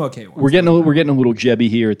listen, had some okay ones. we're getting a little jebby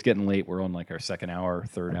here. It's getting late. We're on like our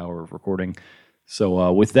third hour of recording.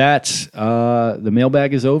 So with that, the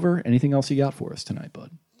mailbag is over. Anything else you got for us tonight,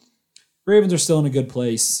 bud? Ravens are still in a good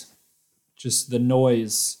place. Just the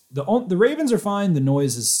noise. The Ravens are fine. The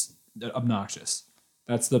noise is obnoxious.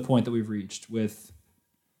 That's the point that we've reached with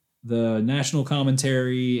the national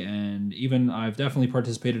commentary, and even I've definitely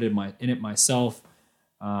participated in it myself.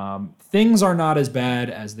 Things are not as bad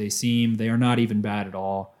as they seem. They are not even bad at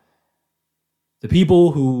all. The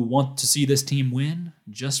people who want to see this team win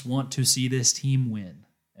just want to see this team win.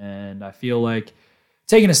 And I feel like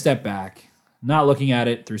taking a step back, not looking at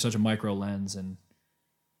it through such a micro lens, and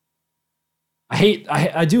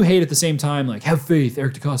I do hate at the same time, like, have faith,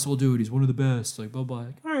 Eric DeCosta will do it, he's one of the best, like, blah, blah.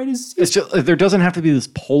 Like, all right, It's just there doesn't have to be this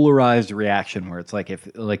polarized reaction where it's like if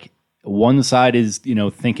like one side is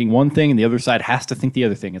thinking one thing and the other side has to think the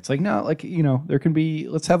other thing. It's like no, like there can be.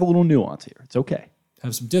 Let's have a little nuance here. It's okay.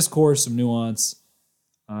 Have some discourse, some nuance.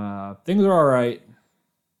 Things are all right.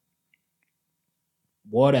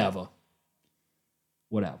 Whatever.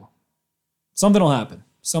 Something will happen.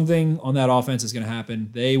 Something on that offense is going to happen.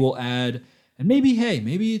 They will add. And maybe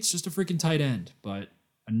it's just a freaking tight end, but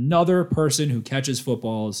another person who catches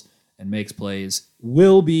footballs and makes plays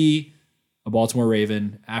will be a Baltimore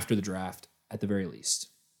Raven after the draft, at the very least.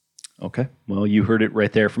 Okay. Well, you heard it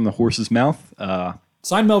right there from the horse's mouth.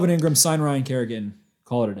 Sign Melvin Ingram, sign Ryan Kerrigan,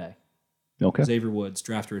 call it a day. Okay. Xavier Woods,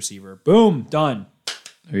 draft a receiver. Boom, done.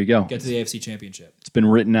 There you go. Get to the AFC Championship. It's been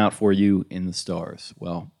written out for you in the stars.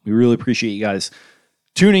 Well, we really appreciate you guys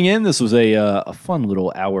tuning in. This was a fun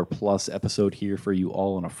little hour-plus episode here for you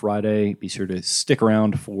all on a Friday. Be sure to stick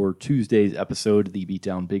around for Tuesday's episode, the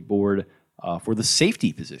Beatdown Big Board, for the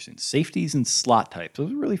safety positions, safeties and slot types. It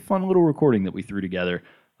was a really fun little recording that we threw together,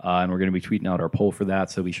 and we're going to be tweeting out our poll for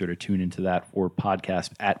that, so be sure to tune into that for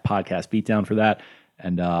Podcast Beatdown for that,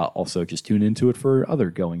 and also just tune into it for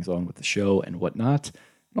other goings-on with the show and whatnot.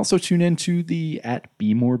 And also tune into the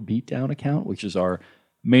 @BeMoreBeatdown account, which is our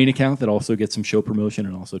main account that also gets some show promotion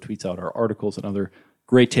and also tweets out our articles and other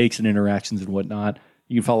great takes and interactions and whatnot.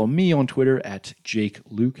 You can follow me on Twitter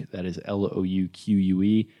 @JakeLuke. That is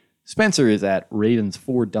LOUQUE. Spencer is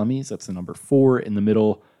 @Ravens4Dummies. That's the number 4 in the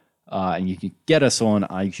middle. And you can get us on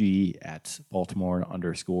IG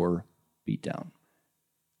 @Baltimore_Beatdown.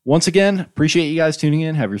 Once again, appreciate you guys tuning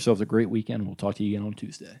in. Have yourselves a great weekend. We'll talk to you again on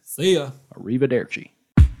Tuesday. See ya. Arrivederci.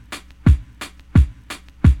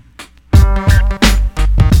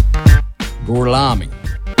 Gorlami.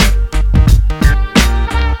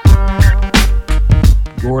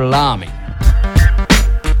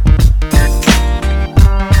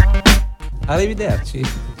 Arrivederci.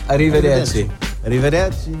 Arrivederci.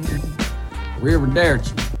 Arrivederci.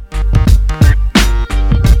 Arrivederci.